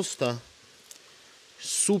просто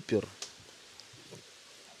супер.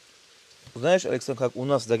 Знаешь, Александр, как у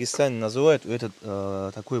нас в Дагестане называют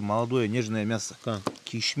это такое молодое нежное мясо? Как?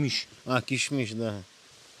 Кишмиш. А, кишмиш, да.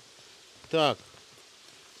 Так,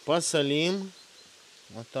 посолим.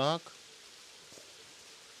 Вот так.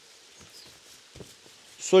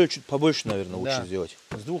 Соль чуть побольше, наверное, лучше Да. сделать.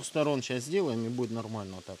 С двух сторон сейчас сделаем, и будет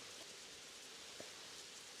нормально вот так.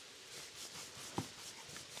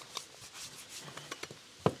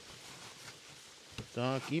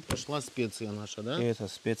 Так, и пошла специя наша, да? И это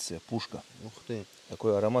специя, пушка. Ух ты.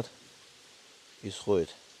 Такой аромат исходит.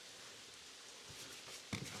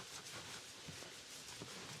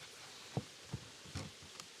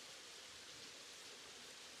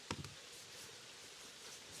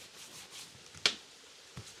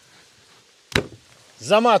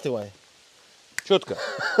 Заматывай. Четко.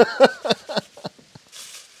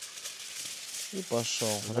 И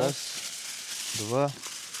пошел. Раз, два,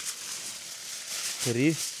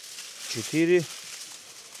 три, четыре,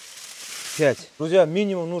 пять. Друзья,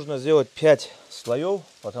 минимум нужно сделать 5 слоев,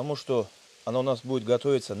 потому что оно у нас будет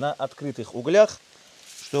готовиться на открытых углях,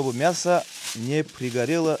 чтобы мясо не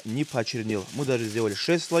пригорело, не почернело. Мы даже сделали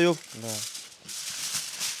 6 слоев. Да.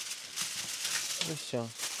 И все.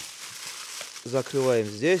 Закрываем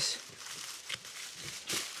здесь.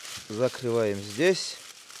 Закрываем здесь.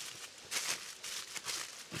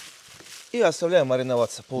 И оставляем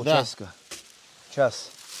мариноваться полчасика. Да.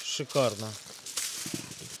 Час. Шикарно.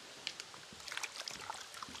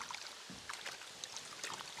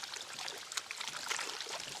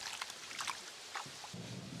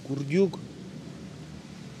 Курдюк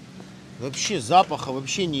вообще запаха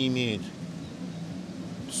вообще не имеет.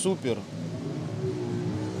 Супер.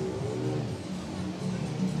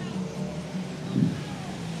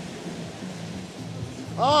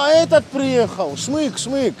 А, этот приехал. Шмык,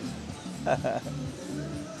 Шмык.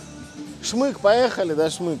 Шмык, поехали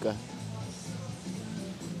до Шмыка.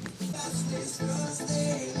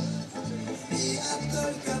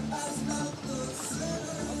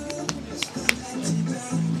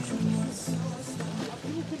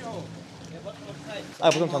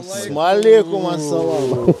 А потом там Алейкум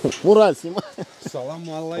ассалам. Мурат, снимай. Салам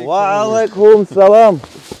алейкум. Ва алейкум салам.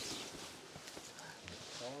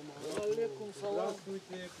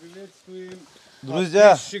 Здравствуйте, приветствуем.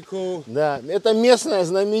 Друзья, да, это местная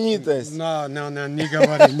знаменитость. Не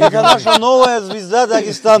говори. Это наша новая звезда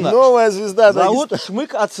Дагестана. Новая звезда Дагестана. Зовут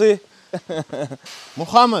Шмык отцы.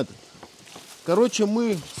 Мухаммед. Короче,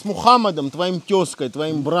 мы с Мухаммедом, твоим тезкой,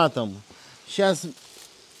 твоим братом, сейчас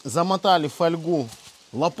замотали в фольгу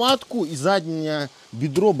лопатку и заднее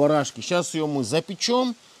бедро барашки. Сейчас ее мы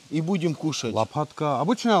запечем и будем кушать. Лопатка,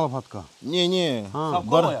 обычная лопатка? Не-не.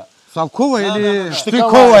 Совковая или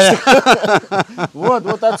штыковая?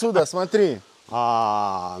 Вот отсюда, смотри.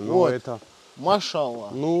 Ну это... Машалла.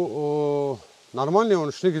 Ну, нормальный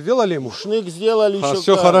он, шнык сделали ему? Шнык сделали еще.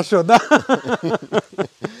 Все хорошо, да?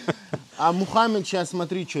 А Мухаммед сейчас,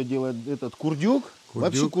 смотри, что делает этот курдюк.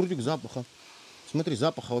 Вообще курдюк запаха. Смотри,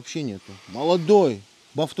 запаха вообще нету. Молодой,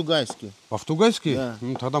 бафтугайский. Бафтугайский? Да.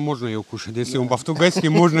 Ну тогда можно ее кушать. Если он бафтугайский,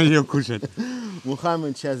 можно ее кушать.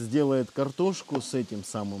 Мухаммед сейчас сделает картошку с этим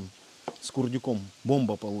самым, с курдюком.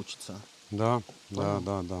 Бомба получится. Да.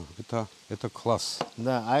 Это класс.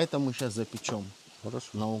 Да, а это мы сейчас запечем. Хорошо.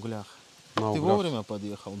 На углях. Ты вовремя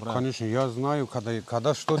подъехал, брат? Конечно, я знаю,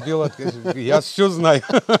 когда что делать. Я все знаю.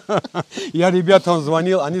 Я ребятам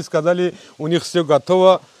звонил, они сказали, у них все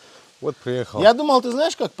готово. Вот приехал. Я думал, ты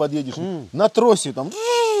знаешь, как подъедешь? На тросе там.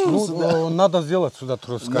 Ну, надо сделать сюда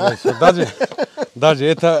трос, скорее всего. Даже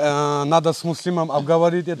это надо с муслимом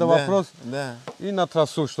обговорить этот вопрос. Да. И на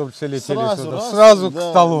трассу, чтобы все летели сюда. Сразу к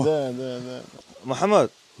столу. Да.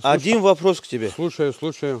 Мухаммед, один вопрос к тебе.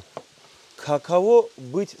 Слушаю. Каково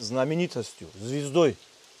быть знаменитостью, звездой?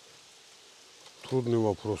 Трудный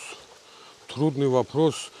вопрос.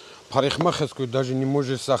 Парикмахерскую даже не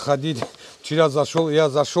можешь заходить. Вчера я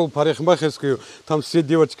зашел в парикмахерскую, там все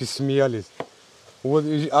девочки смеялись. Вот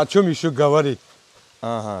о чем еще говорить?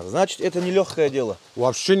 Ага, значит, это нелегкое дело.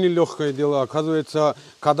 Вообще нелегкое дело. Оказывается,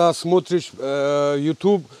 когда смотришь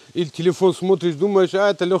YouTube или телефон смотришь, думаешь,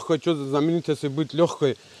 это легкое, что за знаменитость быть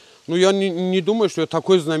легкой. Ну, я не думаю, что я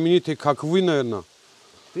такой знаменитый, как вы, наверное.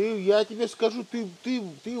 Я тебе скажу, ты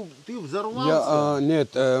взорвался.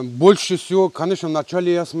 Нет, больше всего, конечно,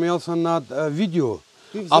 вначале я смеялся над видео.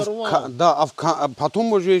 Ты взорвал.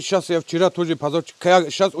 Потом уже, сейчас я вчера тоже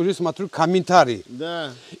сейчас уже смотрю комментарии.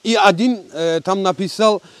 Да. И один там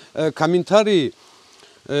написал комментарий,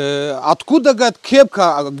 откуда, говорит,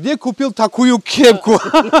 кепка, где купил такую кепку?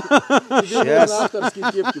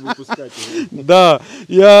 Авторские кепки выпускать. Да,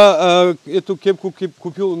 я эту кепку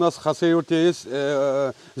купил, у нас в Хасайорте есть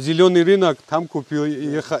зеленый рынок, там купил,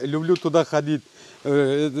 я люблю туда ходить,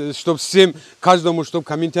 чтобы всем, каждому, чтобы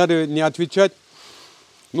комментарии не отвечать.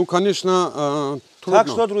 Ну, конечно, трудно. Так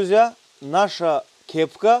что, друзья, наша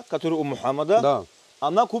кепка, которая у Мухаммада, да.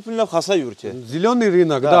 Она куплена в Хасайорте. Зеленый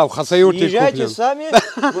рынок, да, в Хасайорте езжайте куплен. сами,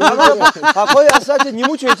 какой осадок, не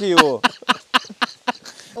мучайте его.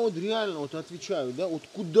 Вот реально, вот отвечаю, да, вот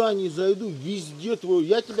куда ни зайду, везде твой.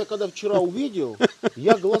 Я тебя когда вчера увидел,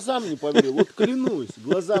 я глазам не поверил. Вот клянусь,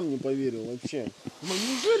 глазам не поверил вообще.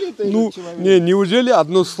 Неужели это этот человек? Не, неужели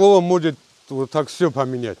одно слово может вот так все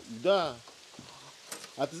поменять? Да.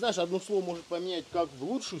 А ты знаешь, одно слово может поменять как в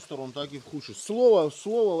лучшую сторону, так и в худшую. Слово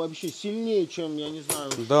вообще сильнее, чем, я не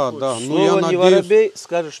знаю, да, да. Ну, слово не воробей,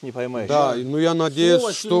 скажешь, не поймаешь. Да, ну я надеюсь,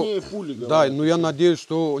 слово что... пули, да, ну я надеюсь,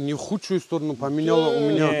 что не в худшую сторону поменяло у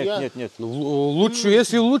меня. Нет. Лучшую,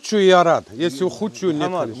 если лучшую, я рад. Если худшую,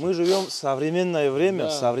 нет. Мы живем в современное время,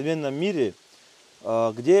 в современном мире,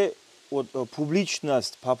 где вот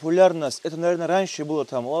публичность, популярность, это, наверное, раньше было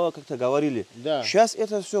там, как-то говорили. Да. Сейчас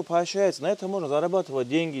это все поощряется, на это можно зарабатывать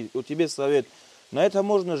деньги, вот тебе совет, на это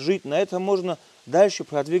можно жить, на это можно дальше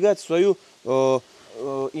продвигать свою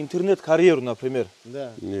интернет-карьеру, например.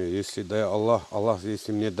 Да. Не, если да, Аллах,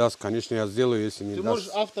 если мне даст, конечно, я сделаю, если не Ты даст. можешь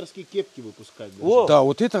авторские кепки выпускать. О, да,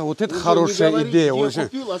 вот это хорошая говори, идея. где Уже.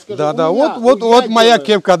 купил, а скажи, да, я вот моя делаю.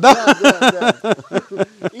 кепка, да? Да.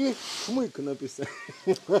 И Шмык написать.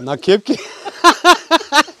 На кепке?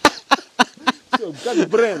 Все, как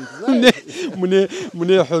бренд, знаешь?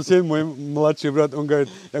 Мне Хусейн, мой младший брат, он говорит,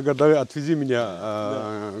 я говорю, давай отвези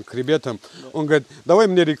меня к ребятам. Он говорит, давай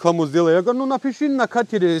мне рекламу сделай. Я говорю, ну напиши на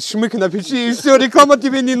катере, Шмык напиши, и все, реклама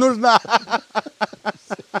тебе не нужна.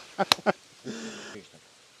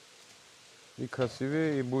 И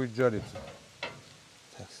красивее, и будет жариться.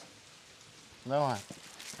 Давай.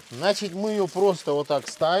 Значит, мы ее просто вот так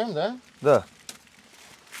ставим, да? Да.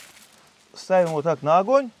 Ставим вот так на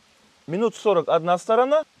огонь. Минут 40 одна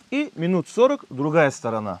сторона и минут 40 другая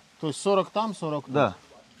сторона. То есть 40 там, 40 там? Да.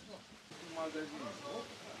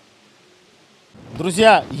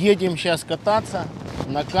 Друзья, едем сейчас кататься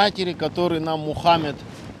на катере, который нам Мухаммед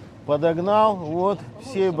подогнал. Вот,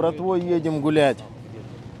 всей братвой едем гулять.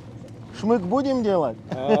 Шмык будем делать?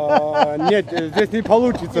 Нет, здесь не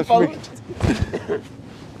получится шмык.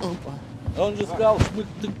 Он же сказал, шмык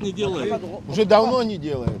так не делает. Уже давно не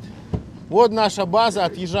делает. Вот наша база,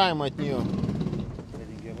 отъезжаем от нее.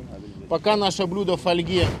 Пока наше блюдо в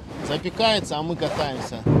фольге запекается, а мы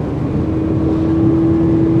катаемся.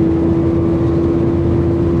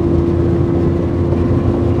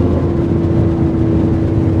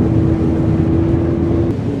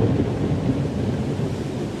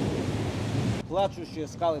 Плачущие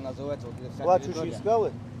скалы называются. Вот вся Плачущие территория.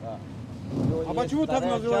 скалы? Да. А почему так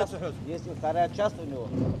называется? Есть вторая часть у него.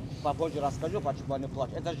 Попозже расскажу, почему они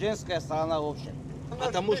плачут. Это женская сторона вообще.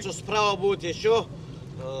 Потому что справа будет еще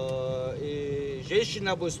и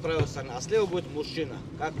женщина будет с правой стороны, а слева будет мужчина.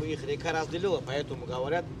 Как бы их река разделила, поэтому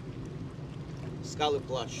говорят, скалы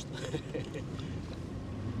плачут.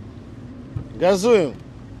 Газуем.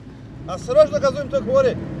 Осторожно газуем, только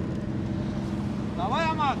море. Давай,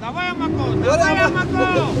 Амако, давай, Амако!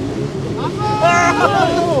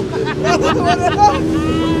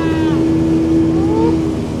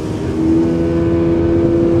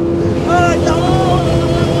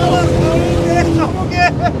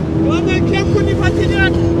 Главное, кепку не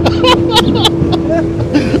потерять!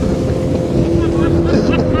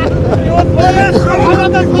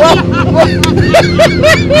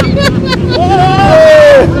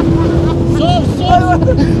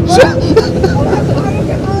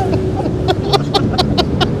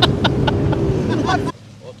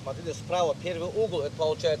 Вот смотрите, справа первый угол, это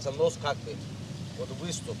получается нос как бы, вот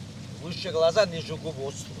выступ. Выше глаза, ниже губы.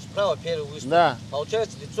 Вот справа первый выступ. Да.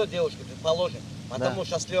 Получается лицо девушки, предположим. Потому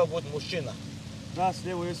что слева будет мужчина. Да,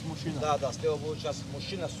 слева есть мужчина. Да, слева будет сейчас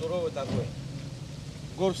мужчина суровый такой.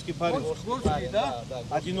 Горский парень. Горский, да? Да,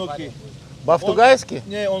 одинокий. Бафтугайский?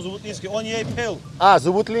 Не, он зовутлинский. Он ей пел. А,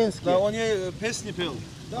 Зубутлинский. Да, он ей песни пел.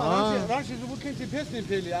 Да, раньше зубутлинцы песни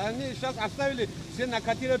пели, а они сейчас оставили, все на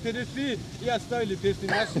катера перешли и оставили песни.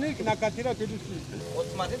 На снег на катера перешли. Вот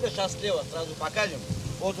смотрите, сейчас слева сразу покажем.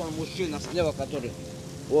 Вот он мужчина слева, который.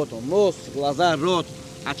 Вот он, нос, глаза, рот.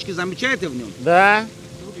 Очки замечаете в нем? Да.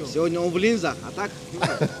 Сегодня он в линзах, а так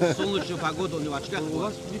солнечную погоду он в очках.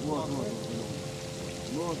 Вот.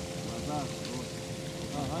 Нос, глаза,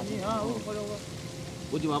 рот.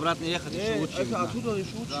 Будем обратно ехать, еще лучше видно. Оттуда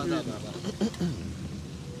еще лучше видно. Да.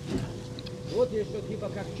 Вот еще типа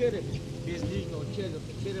как череп, без нижнего черепа.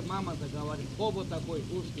 Череп мама заговорит. Хобот такой,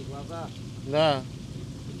 ушки, глаза. Да.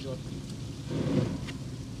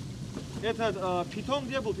 Это питон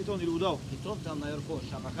где был? Питон или удав? Питон там наверху,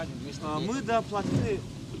 сейчас покажем вместе. Мы доплатили,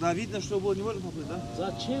 да, видно, что было не можно поплыть, да?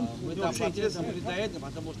 Зачем? Мы там вообще платили интересно.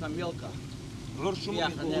 потому что там мелко.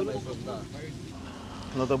 Да.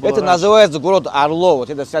 Это называется город Орлов. Вот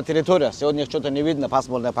это вся территория. Сегодня что-то не видно,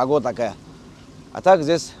 пасмурная погода такая. А так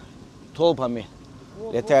здесь толпами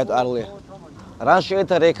летают орлы. Раньше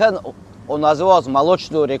эта река, он назывался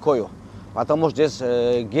молочной рекой, потому что здесь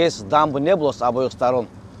ГЭС, дамбы не было с обоих сторон.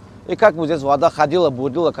 И как бы здесь вода ходила,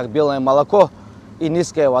 бурлила, как белое молоко, и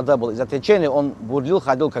низкая вода была. Из-за течения он бурлил,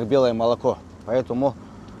 ходил, как белое молоко. Поэтому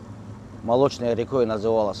молочной рекой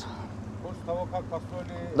называлась. После того, как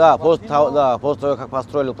построили Да, плотину? после того, как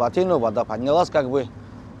построили плотину, вода поднялась как бы.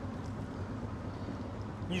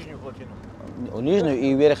 Нижнюю плотину. Нижнюю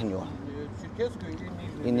и верхнюю. Черкесскую и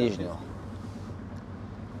нижнюю. И нижнюю. —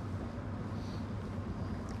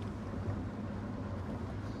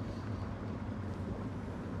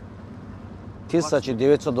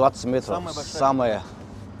 1920 метров. Самое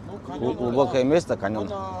глубокое место каньон.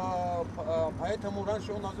 Поэтому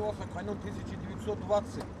раньше он назывался каньон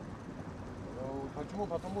 1920. Почему?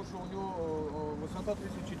 Потому что у него высота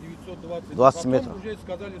 1920. 20 метров. Потом уже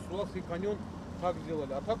сказали, Сулакский каньон так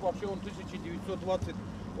сделали. А так вообще он 1920.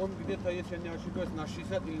 Он где-то, если я не ошибаюсь, на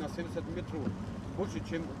 60 или на 70 метров больше,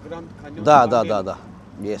 чем Гранд каньон. Да.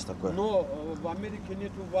 Есть такое. Но в Америке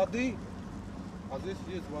нету воды, а здесь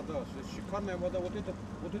есть вода. Шикарная вода. Вот эту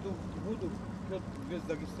воду пьет весь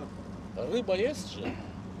Дагестан. Рыба есть же?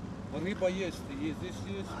 Рыба есть. Здесь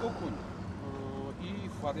есть окунь и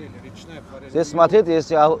форель, речная форель. Здесь смотрите,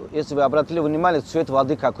 если вы обратили внимание, цвет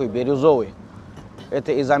воды какой, бирюзовый.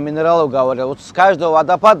 Это из-за минералов говорят. Вот с каждого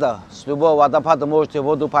водопада, с любого водопада можете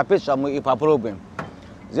воду попить, а мы и попробуем.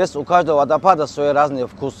 Здесь у каждого водопада свои разные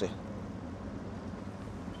вкусы.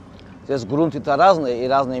 Здесь грунты-то разные, и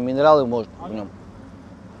разные минералы может в нем.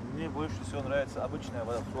 Мне больше всего нравится обычная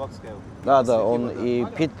вода, сулакская. Да, он и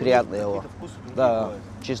пить приятно его. Да,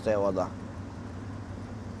 чистая вода.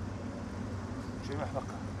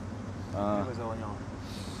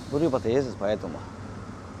 Рыба-то ездит, поэтому.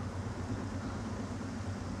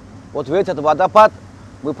 Вот в этот водопад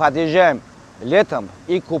мы подъезжаем летом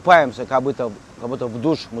и купаемся, как будто в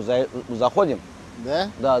душ мы заходим. Да?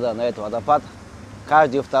 Да, на этот водопад.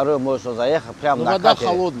 Каждый второй может заехать прямо на вода катере.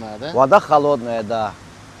 холодная, да? Вода холодная, да.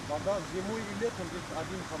 Вода зимой и летом здесь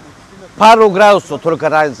один самый. Пару градусов только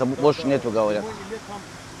разница, больше нету, говорят. Зимой и летом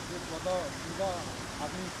здесь вода всегда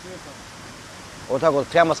одним цветом. Вот так вот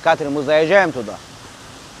прямо с катера мы заезжаем туда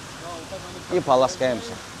и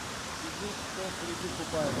полоскаемся.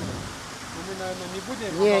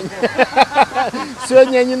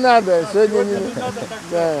 Сегодня не надо, сегодня не надо.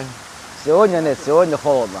 Да. Сегодня нет, сегодня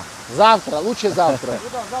холодно. Завтра, лучше завтра. Ну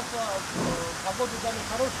да, завтра погоду дали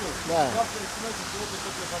хорошую, Да. завтра снимайте, сегодня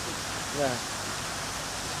теплая погода. Да.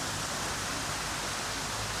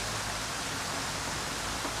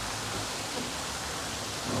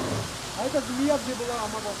 А это змея где была,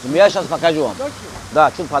 Амада? Я сейчас покажу вам. Дальше?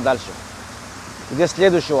 Да, чуть подальше. Где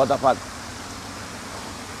следующий водопад.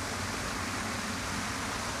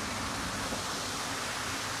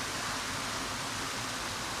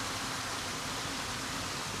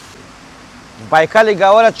 В Байкале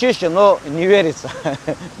говорят чище, но не верится.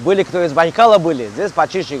 Были, кто из Байкала были, здесь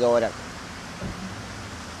почище говорят.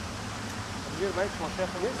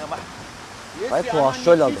 Поэтому Если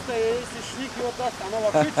что она надо? не чистая, если шник его даст, она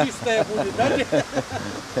вообще чистая будет, да?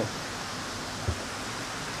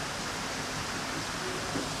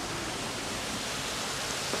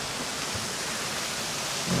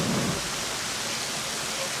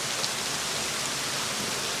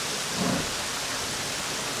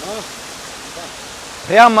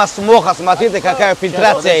 Прямо с моха, смотрите, какая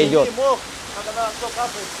фильтрация идет.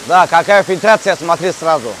 Да, какая фильтрация, смотри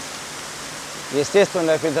сразу.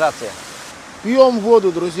 Естественная фильтрация. Пьем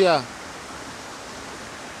воду, друзья.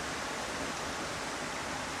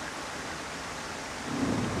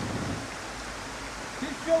 Ты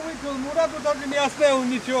все выпил, Мураду даже не оставил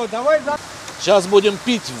ничего. Давай за... Сейчас будем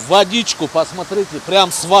пить водичку, посмотрите,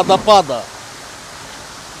 прям с водопада.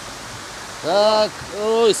 Так,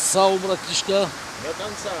 ой, сау, братишка. До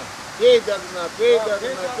конца. Пей до дна, пей до дна,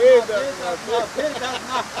 пей до дна, пей до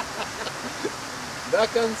дна. До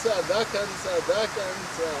конца, до конца, до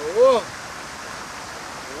конца. О!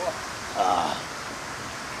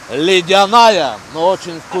 Ледяная, но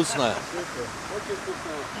очень вкусная.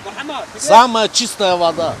 Самая чистая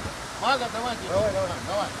вода. Мага, давай.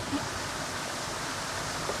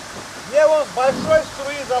 Мне вон большой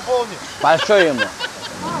струи заполни. Большой ему.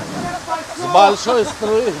 С большой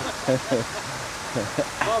струи.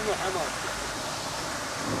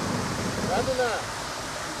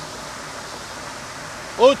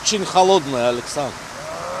 Очень холодная, Александр.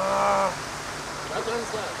 До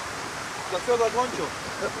конца. Да все, закончил.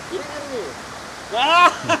 Переверни.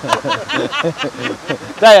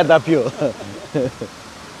 Да, я допью.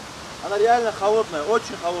 Она реально холодная,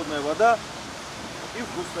 очень холодная вода. И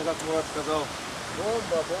вкусная, как Мурат сказал.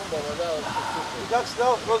 Бомба, вода. И как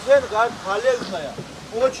сказал Розен, говорит, полезная.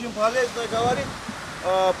 Очень полезная, говорит.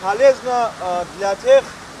 Полезно для тех,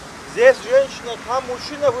 здесь женщина, там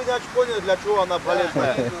мужчина, вы иначе поняли, для чего она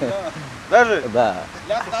полезная. Даже? Да.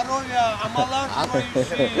 Для здоровья,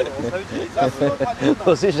 омолаживающий.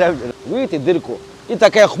 Видите дырку? И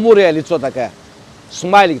такая хмурое лицо такая.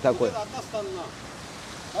 Смайлик такой.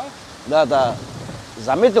 Да.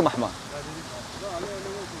 Заметил, Махма?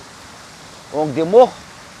 Он где мох,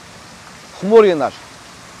 хмурый наш.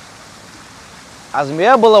 А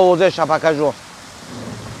змея была вот здесь, сейчас покажу.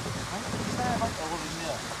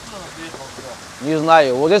 Не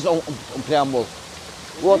знаю, вот здесь он прям был.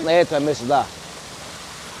 Вот на этом месте, да.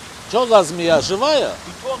 Что за змея? Живая?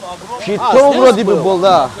 Питон огромный. Питон вроде бы был,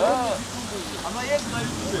 да. Она есть на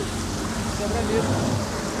ютубе.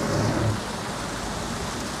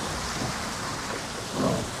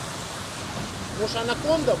 Может,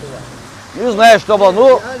 анаконда была? Не знаю, что было,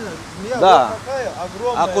 ну, да. Вот такая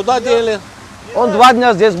огромная А куда змея. дели? Он 2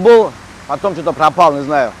 дня здесь был, потом что-то пропал, не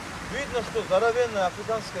знаю. Видно, что здоровенная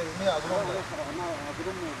африканская змея огромная. Она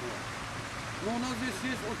огромная была. Но у нас здесь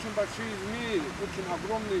есть очень большие змеи, очень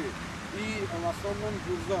огромные. И в основном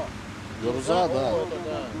Друзья. Друзья, да.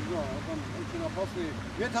 Друзья, очень опасные.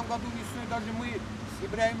 В этом году весной даже мы с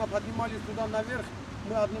Ибраимом поднимались туда наверх.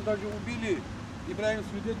 Мы одну даже убили. Ибраим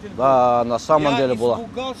свидетель. Да, на самом деле было.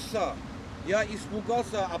 Я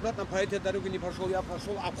испугался, обратно по этой дороге не пошел, я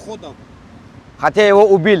пошел обходом. Хотя его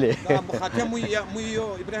убили. Да, хотя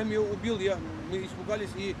Ибраим ее убил, мы испугались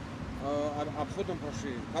и обходом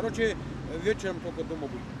прошли. Короче, вечером только дома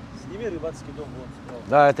были. Сними рыбацкий дом. Вот,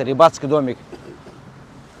 Да, это рыбацкий домик.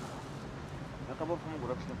 Я тобой помогу,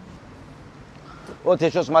 вообще. Вот я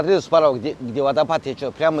еще смотрел справа, где водопад, я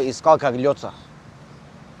что, прямо искал, как льется.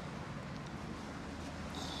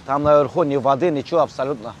 Там наверху ни воды, ничего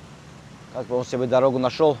абсолютно. Как бы он себе дорогу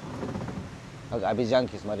нашел. Как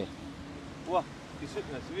обезьянки, смотри. О,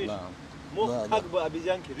 действительно, видишь? Да. Мох Да, как бы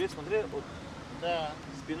обезьянки. Видишь, смотри, вот, Да.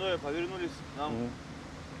 спиной повернулись к нам.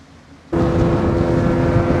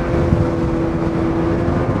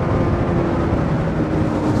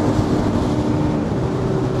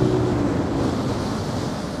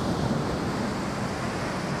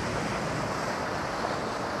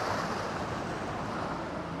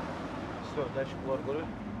 Все, дальше горы.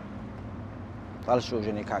 Дальше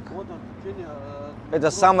уже никак.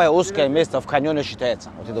 Это самое узкое место в каньоне считается.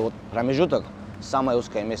 Вот это вот промежуток, самое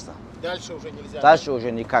узкое место. Дальше уже нельзя. Дальше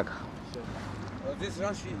уже никак. Здесь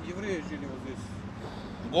раньше евреи жили вот здесь.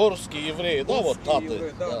 Горские евреи, да, вот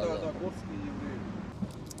таты. Да, горские евреи.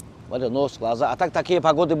 Вот нос, глаза. А так такие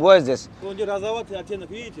погоды бывают здесь. Вон где розоватый оттенок,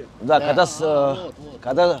 видите? Да, когда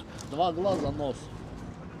когда... 2 глаза, нос.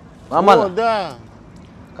 Нормально. О, да.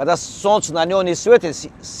 Когда солнце на него не светит,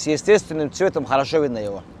 с естественным цветом хорошо видно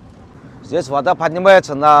его. Здесь вода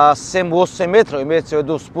поднимается на 7-8 метров, имеется в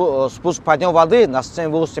виду спуск подъем воды на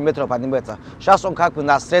 7-8 метров поднимается. Сейчас он как бы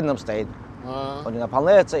на среднем стоит. Он не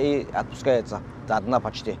наполняется и отпускается до дна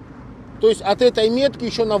почти. То есть от этой метки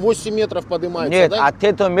еще на 8 метров поднимается, Нет, да? от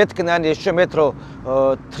этой метки, наверное, еще метров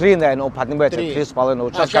 3, наверное, он поднимается,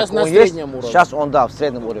 3,5. А сейчас на среднем уровне? Сейчас он, да, в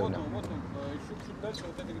среднем уровне.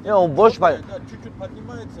 Не, он больше... Чуть-чуть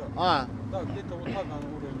поднимается. А. Да, где-то вот так на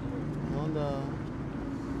уровне. Ну да.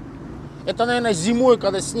 Это, наверное, зимой,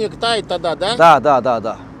 когда снег тает, тогда, да?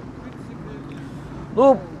 Да.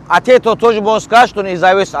 Ну, от этого тоже можно сказать, что не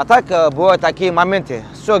зависит. А так бывают такие моменты.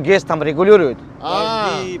 Все, ГЭС там регулирует.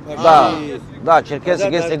 Да, черкесский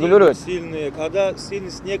ГЭС регулирует. Когда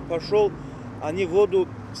сильный снег пошел, они воду,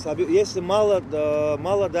 если мало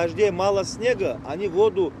дождей, мало снега, они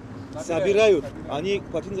воду собирают. Они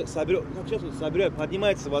собирают,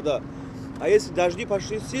 поднимается вода. А если дожди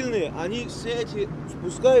пошли сильные, они все эти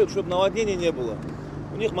спускают, чтобы наводнения не было.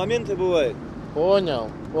 У них моменты бывают. Понял.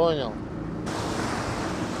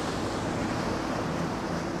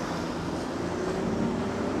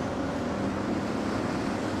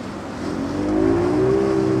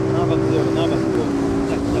 На бок.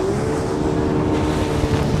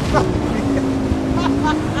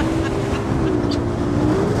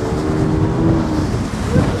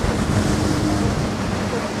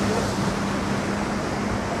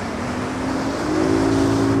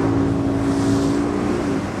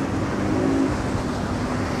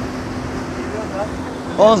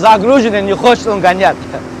 Он загружен и не хочет он гонять.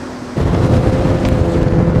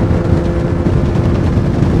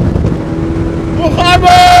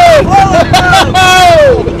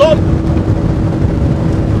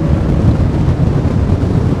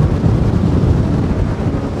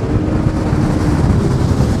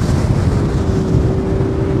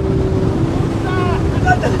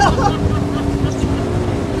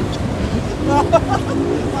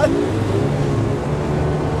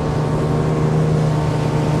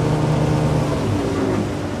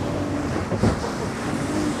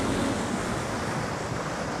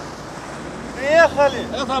 Приехали!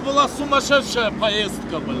 Это была сумасшедшая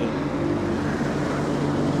поездка, блин.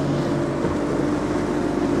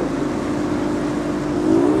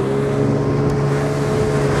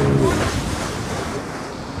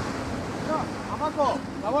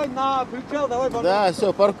 Давай на причал, давай. Да,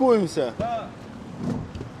 все, паркуемся. Да.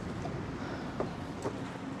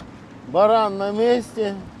 Баран на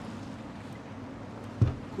месте.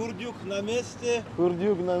 Курдюк на месте.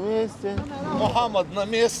 Курдюк на месте. Мухаммад на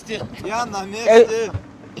месте. Я на месте.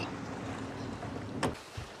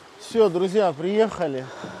 Все, друзья, приехали.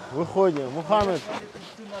 Выходим. Мухаммед.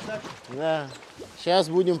 Да. Сейчас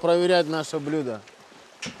будем проверять наше блюдо.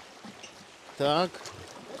 Так.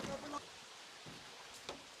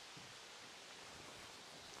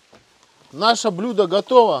 Наше блюдо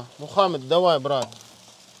готово. Мухаммед, давай, брат.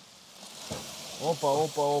 Опа,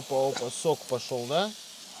 опа, опа, опа. Сок пошел, да?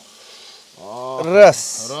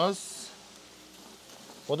 Раз. Раз.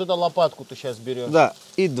 Вот эту лопатку ты сейчас берешь. Да,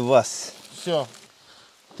 и два. Все.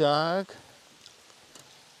 Так.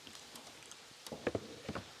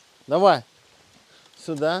 Давай.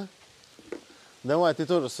 Сюда. Давай, ты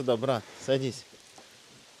тоже сюда, брат. Садись.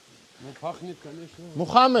 Ну, пахнет, конечно.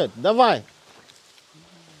 Мухаммед, давай.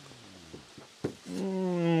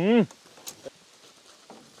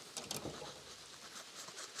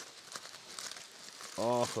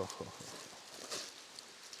 Ох, ох, ох.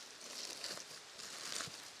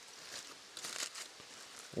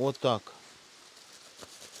 Вот так.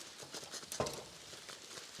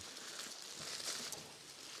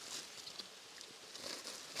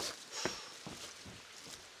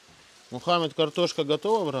 Мухаммед, картошка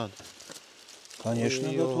готова, брат? Конечно,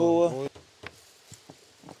 Ой, готово. ой.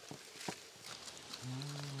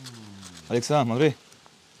 Александр, смотри.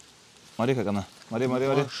 Смотри, как она. Смотри, смотри,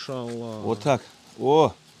 смотри. Машаллах. Вот так.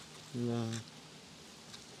 О! Да.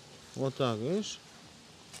 Вот так, видишь?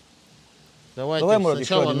 Давайте Давай, Мурат,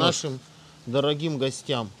 сначала еще нашим дорогим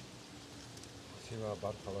гостям. Спасибо,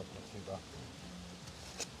 Баркала, спасибо.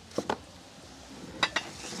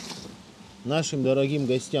 Нашим дорогим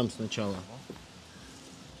гостям сначала.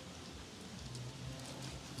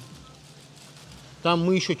 Там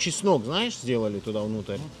мы еще чеснок, знаешь, сделали туда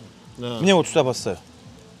внутрь. Да. Мне вот сюда поставь.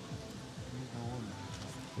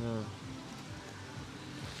 Да.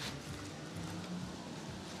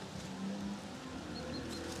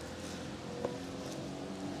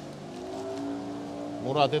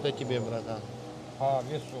 Мурат, это тебе, братан. По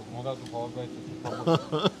весу Мурату полагается чуть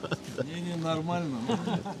побольше. Не, нормально.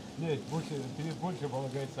 Нет, больше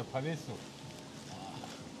полагается по весу.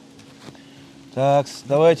 Так,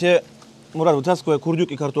 давайте, Мурат, вытаскивай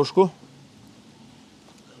курдюк и картошку.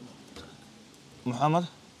 Мухаммад.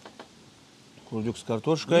 Курдюк с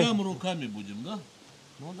картошкой. Прям руками будем, да?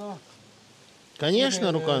 Ну да. Конечно,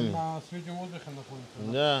 Или руками. На свежем отдыхе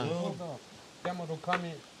находится. Да. Ну, да. Прямо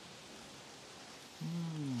руками.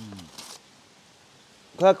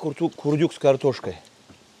 Как курдюк с картошкой?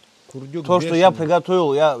 Курдюк То, что я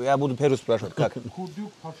приготовил, я буду первый спрашивать. Как?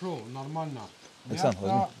 Курдюк пошел, нормально. Александр,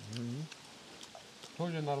 Мясо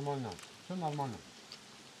тоже нормально. Все нормально.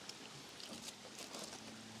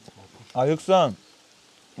 Александр,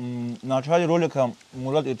 в начале ролика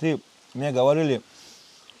Мурат и ты мне говорили,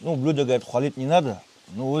 ну, блюдо, говорит, хвалить не надо.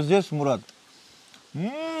 Но вот здесь, Мурат,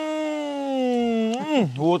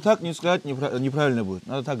 вот так не сказать неправильно будет.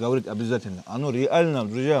 Надо так говорить обязательно. Оно реально,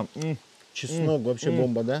 друзья. Чеснок вообще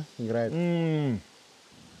бомба, да? Играет.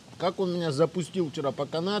 Как он меня запустил вчера по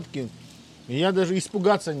канатке, я даже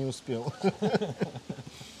испугаться не успел.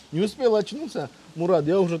 Не успел очнуться, Мурат,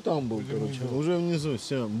 я уже там был, короче. Уже внизу,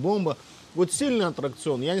 все, бомба. Вот сильный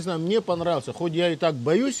аттракцион, я не знаю, мне понравился. Хоть я и так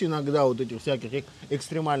боюсь иногда вот этих всяких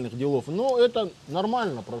экстремальных делов, но это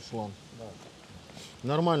нормально прошло.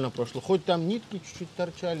 Нормально прошло. Хоть там нитки чуть-чуть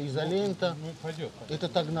торчали, изолента. Ну, пойдет. Это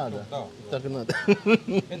так надо. Да. Так надо.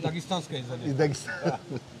 Это дагестанская изолента. И Дагестан. Да.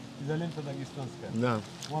 Изолента дагестанская. Да.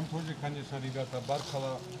 Вам тоже, конечно, ребята,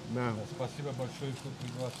 Баркала. Да. Спасибо большое, что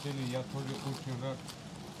пригласили. Я тоже очень рад,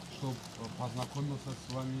 что познакомился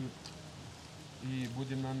с вами. И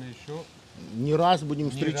будем, наверное, еще... Не раз будем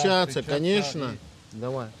встречаться, конечно.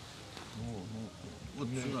 Давай. Вот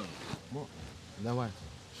сюда. Давай.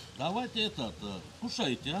 Давайте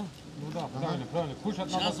кушайте, а? Ну да, правильно, правильно.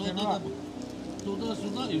 Кушать надо Сейчас вот сперва. это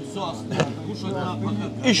туда-сюда и все остальное. Кушать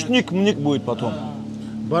надо. И шник-мник будет потом.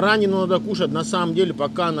 Баранину надо кушать на самом деле,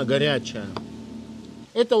 пока она горячая.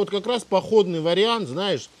 Это вот как раз походный вариант,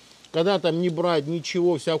 знаешь, когда там не брать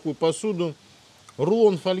ничего, всякую посуду.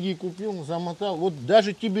 Рулон фольги купил, замотал. Вот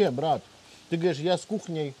даже тебе, брат, ты говоришь, я с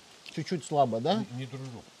кухней чуть-чуть слабо, да? Не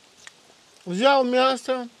дружу. Взял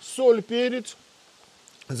мясо, соль, перец,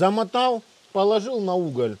 замотал, положил на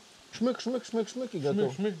уголь. Шмык, шмык, шмык, шмык и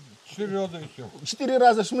готово. Шмык, 4 раза и все. 4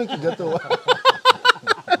 раза шмык и готово.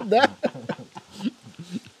 Да?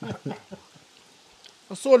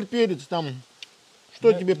 Соль, перец там,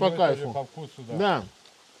 что тебе по кайфу. По вкусу, да. Да.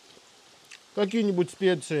 Какие-нибудь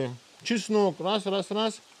специи. Чеснок, раз,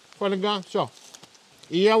 фольга, все.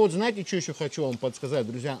 И я вот, знаете, что еще хочу вам подсказать,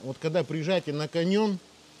 друзья? Вот когда приезжаете на каньон,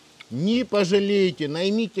 не пожалейте,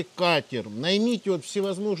 наймите катер, наймите вот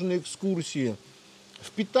всевозможные экскурсии,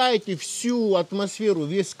 впитайте всю атмосферу,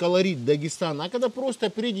 весь колорит Дагестана. А когда просто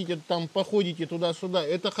приедете, там, походите туда-сюда,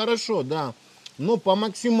 это хорошо, да, но по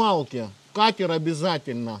максималке. Катер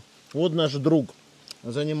обязательно. Вот наш друг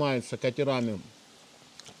занимается катерами.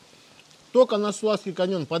 Только на Сулакский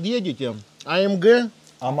каньон подъедете, АМГ,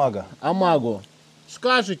 Амагу,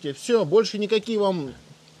 скажете, все, больше никакие вам,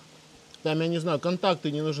 там, я не знаю,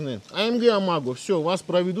 контакты не нужны. АМГ, Амагу, все, вас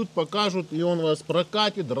проведут, покажут, и он вас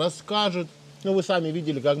прокатит, расскажет. Ну, вы сами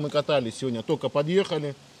видели, как мы катались сегодня, только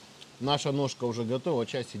подъехали, наша ножка уже готова,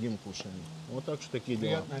 часть сидим, кушаем. Вот так что такие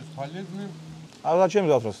дела. Приятно, полезно. А зачем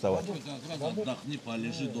завтра вставать? Отдохни,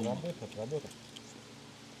 полежи дома. Работа.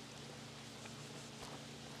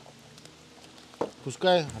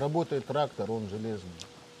 Пускай работает трактор, он железный.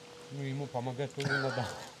 Ну, ему помогать тоже надо.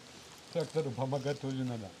 Трактору помогать тоже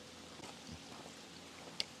надо.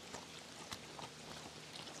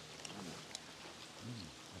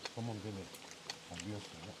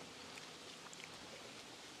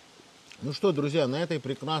 Ну что, друзья, на этой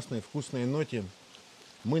прекрасной, вкусной ноте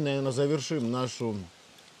мы, наверное, завершим нашу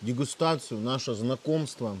дегустацию, наше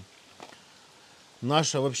знакомство,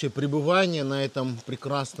 наше вообще пребывание на этом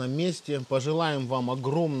прекрасном месте. Пожелаем вам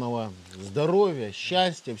огромного здоровья,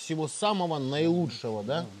 счастья, всего самого наилучшего,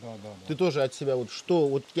 да? Да. Ты тоже от себя, вот что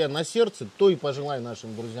вот у тебя на сердце, то и пожелай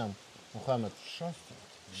нашим друзьям, Мухаммед. Счастье.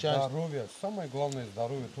 Здоровье. Самое главное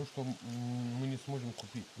здоровье, то, что мы не сможем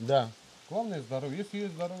купить. Да. Главное здоровье. Если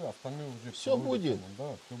есть здоровье, остальное уже все будет. Да,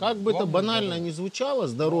 все как будет. бы это банально здоровье. не звучало,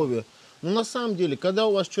 здоровье, но на самом деле, когда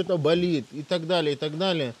у вас что-то болит и так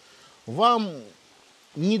далее, вам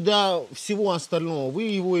не до всего остального. Вы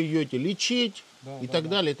его идете лечить и так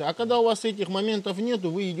далее. А когда у вас этих моментов нету,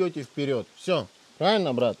 вы идете вперед. Все.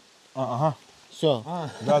 Правильно, брат? Ага. Все.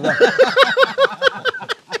 Да.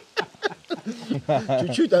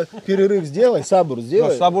 Чуть-чуть перерыв сделай, сабур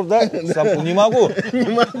сделай. Сабур, да? Сабур не могу. Не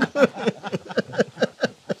могу.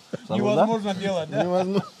 Невозможно делать, да?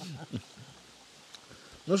 Невозможно.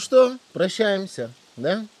 Ну что, прощаемся,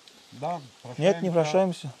 да? Да, прощаемся. Нет, не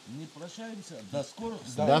прощаемся. Не прощаемся. До скорых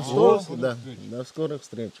встреч. До скорых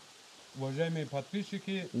встреч. Уважаемые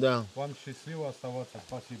подписчики, да. Вам счастливо оставаться.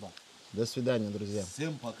 Спасибо. До свидания, друзья.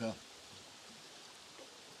 Всем пока.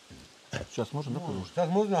 Сейчас можно, да? Сейчас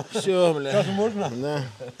можно? Все, бля. Сейчас можно? Да.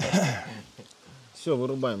 Все,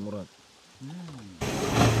 вырубаем, Мурат.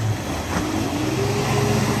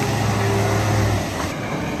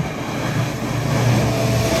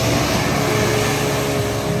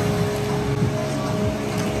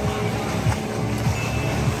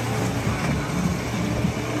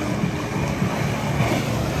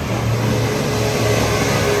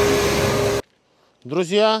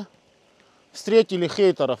 Друзья, встретили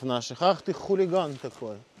хейтеров наших. Ах ты хулиган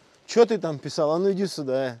такой. Что ты там писал? А ну иди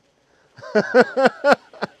сюда.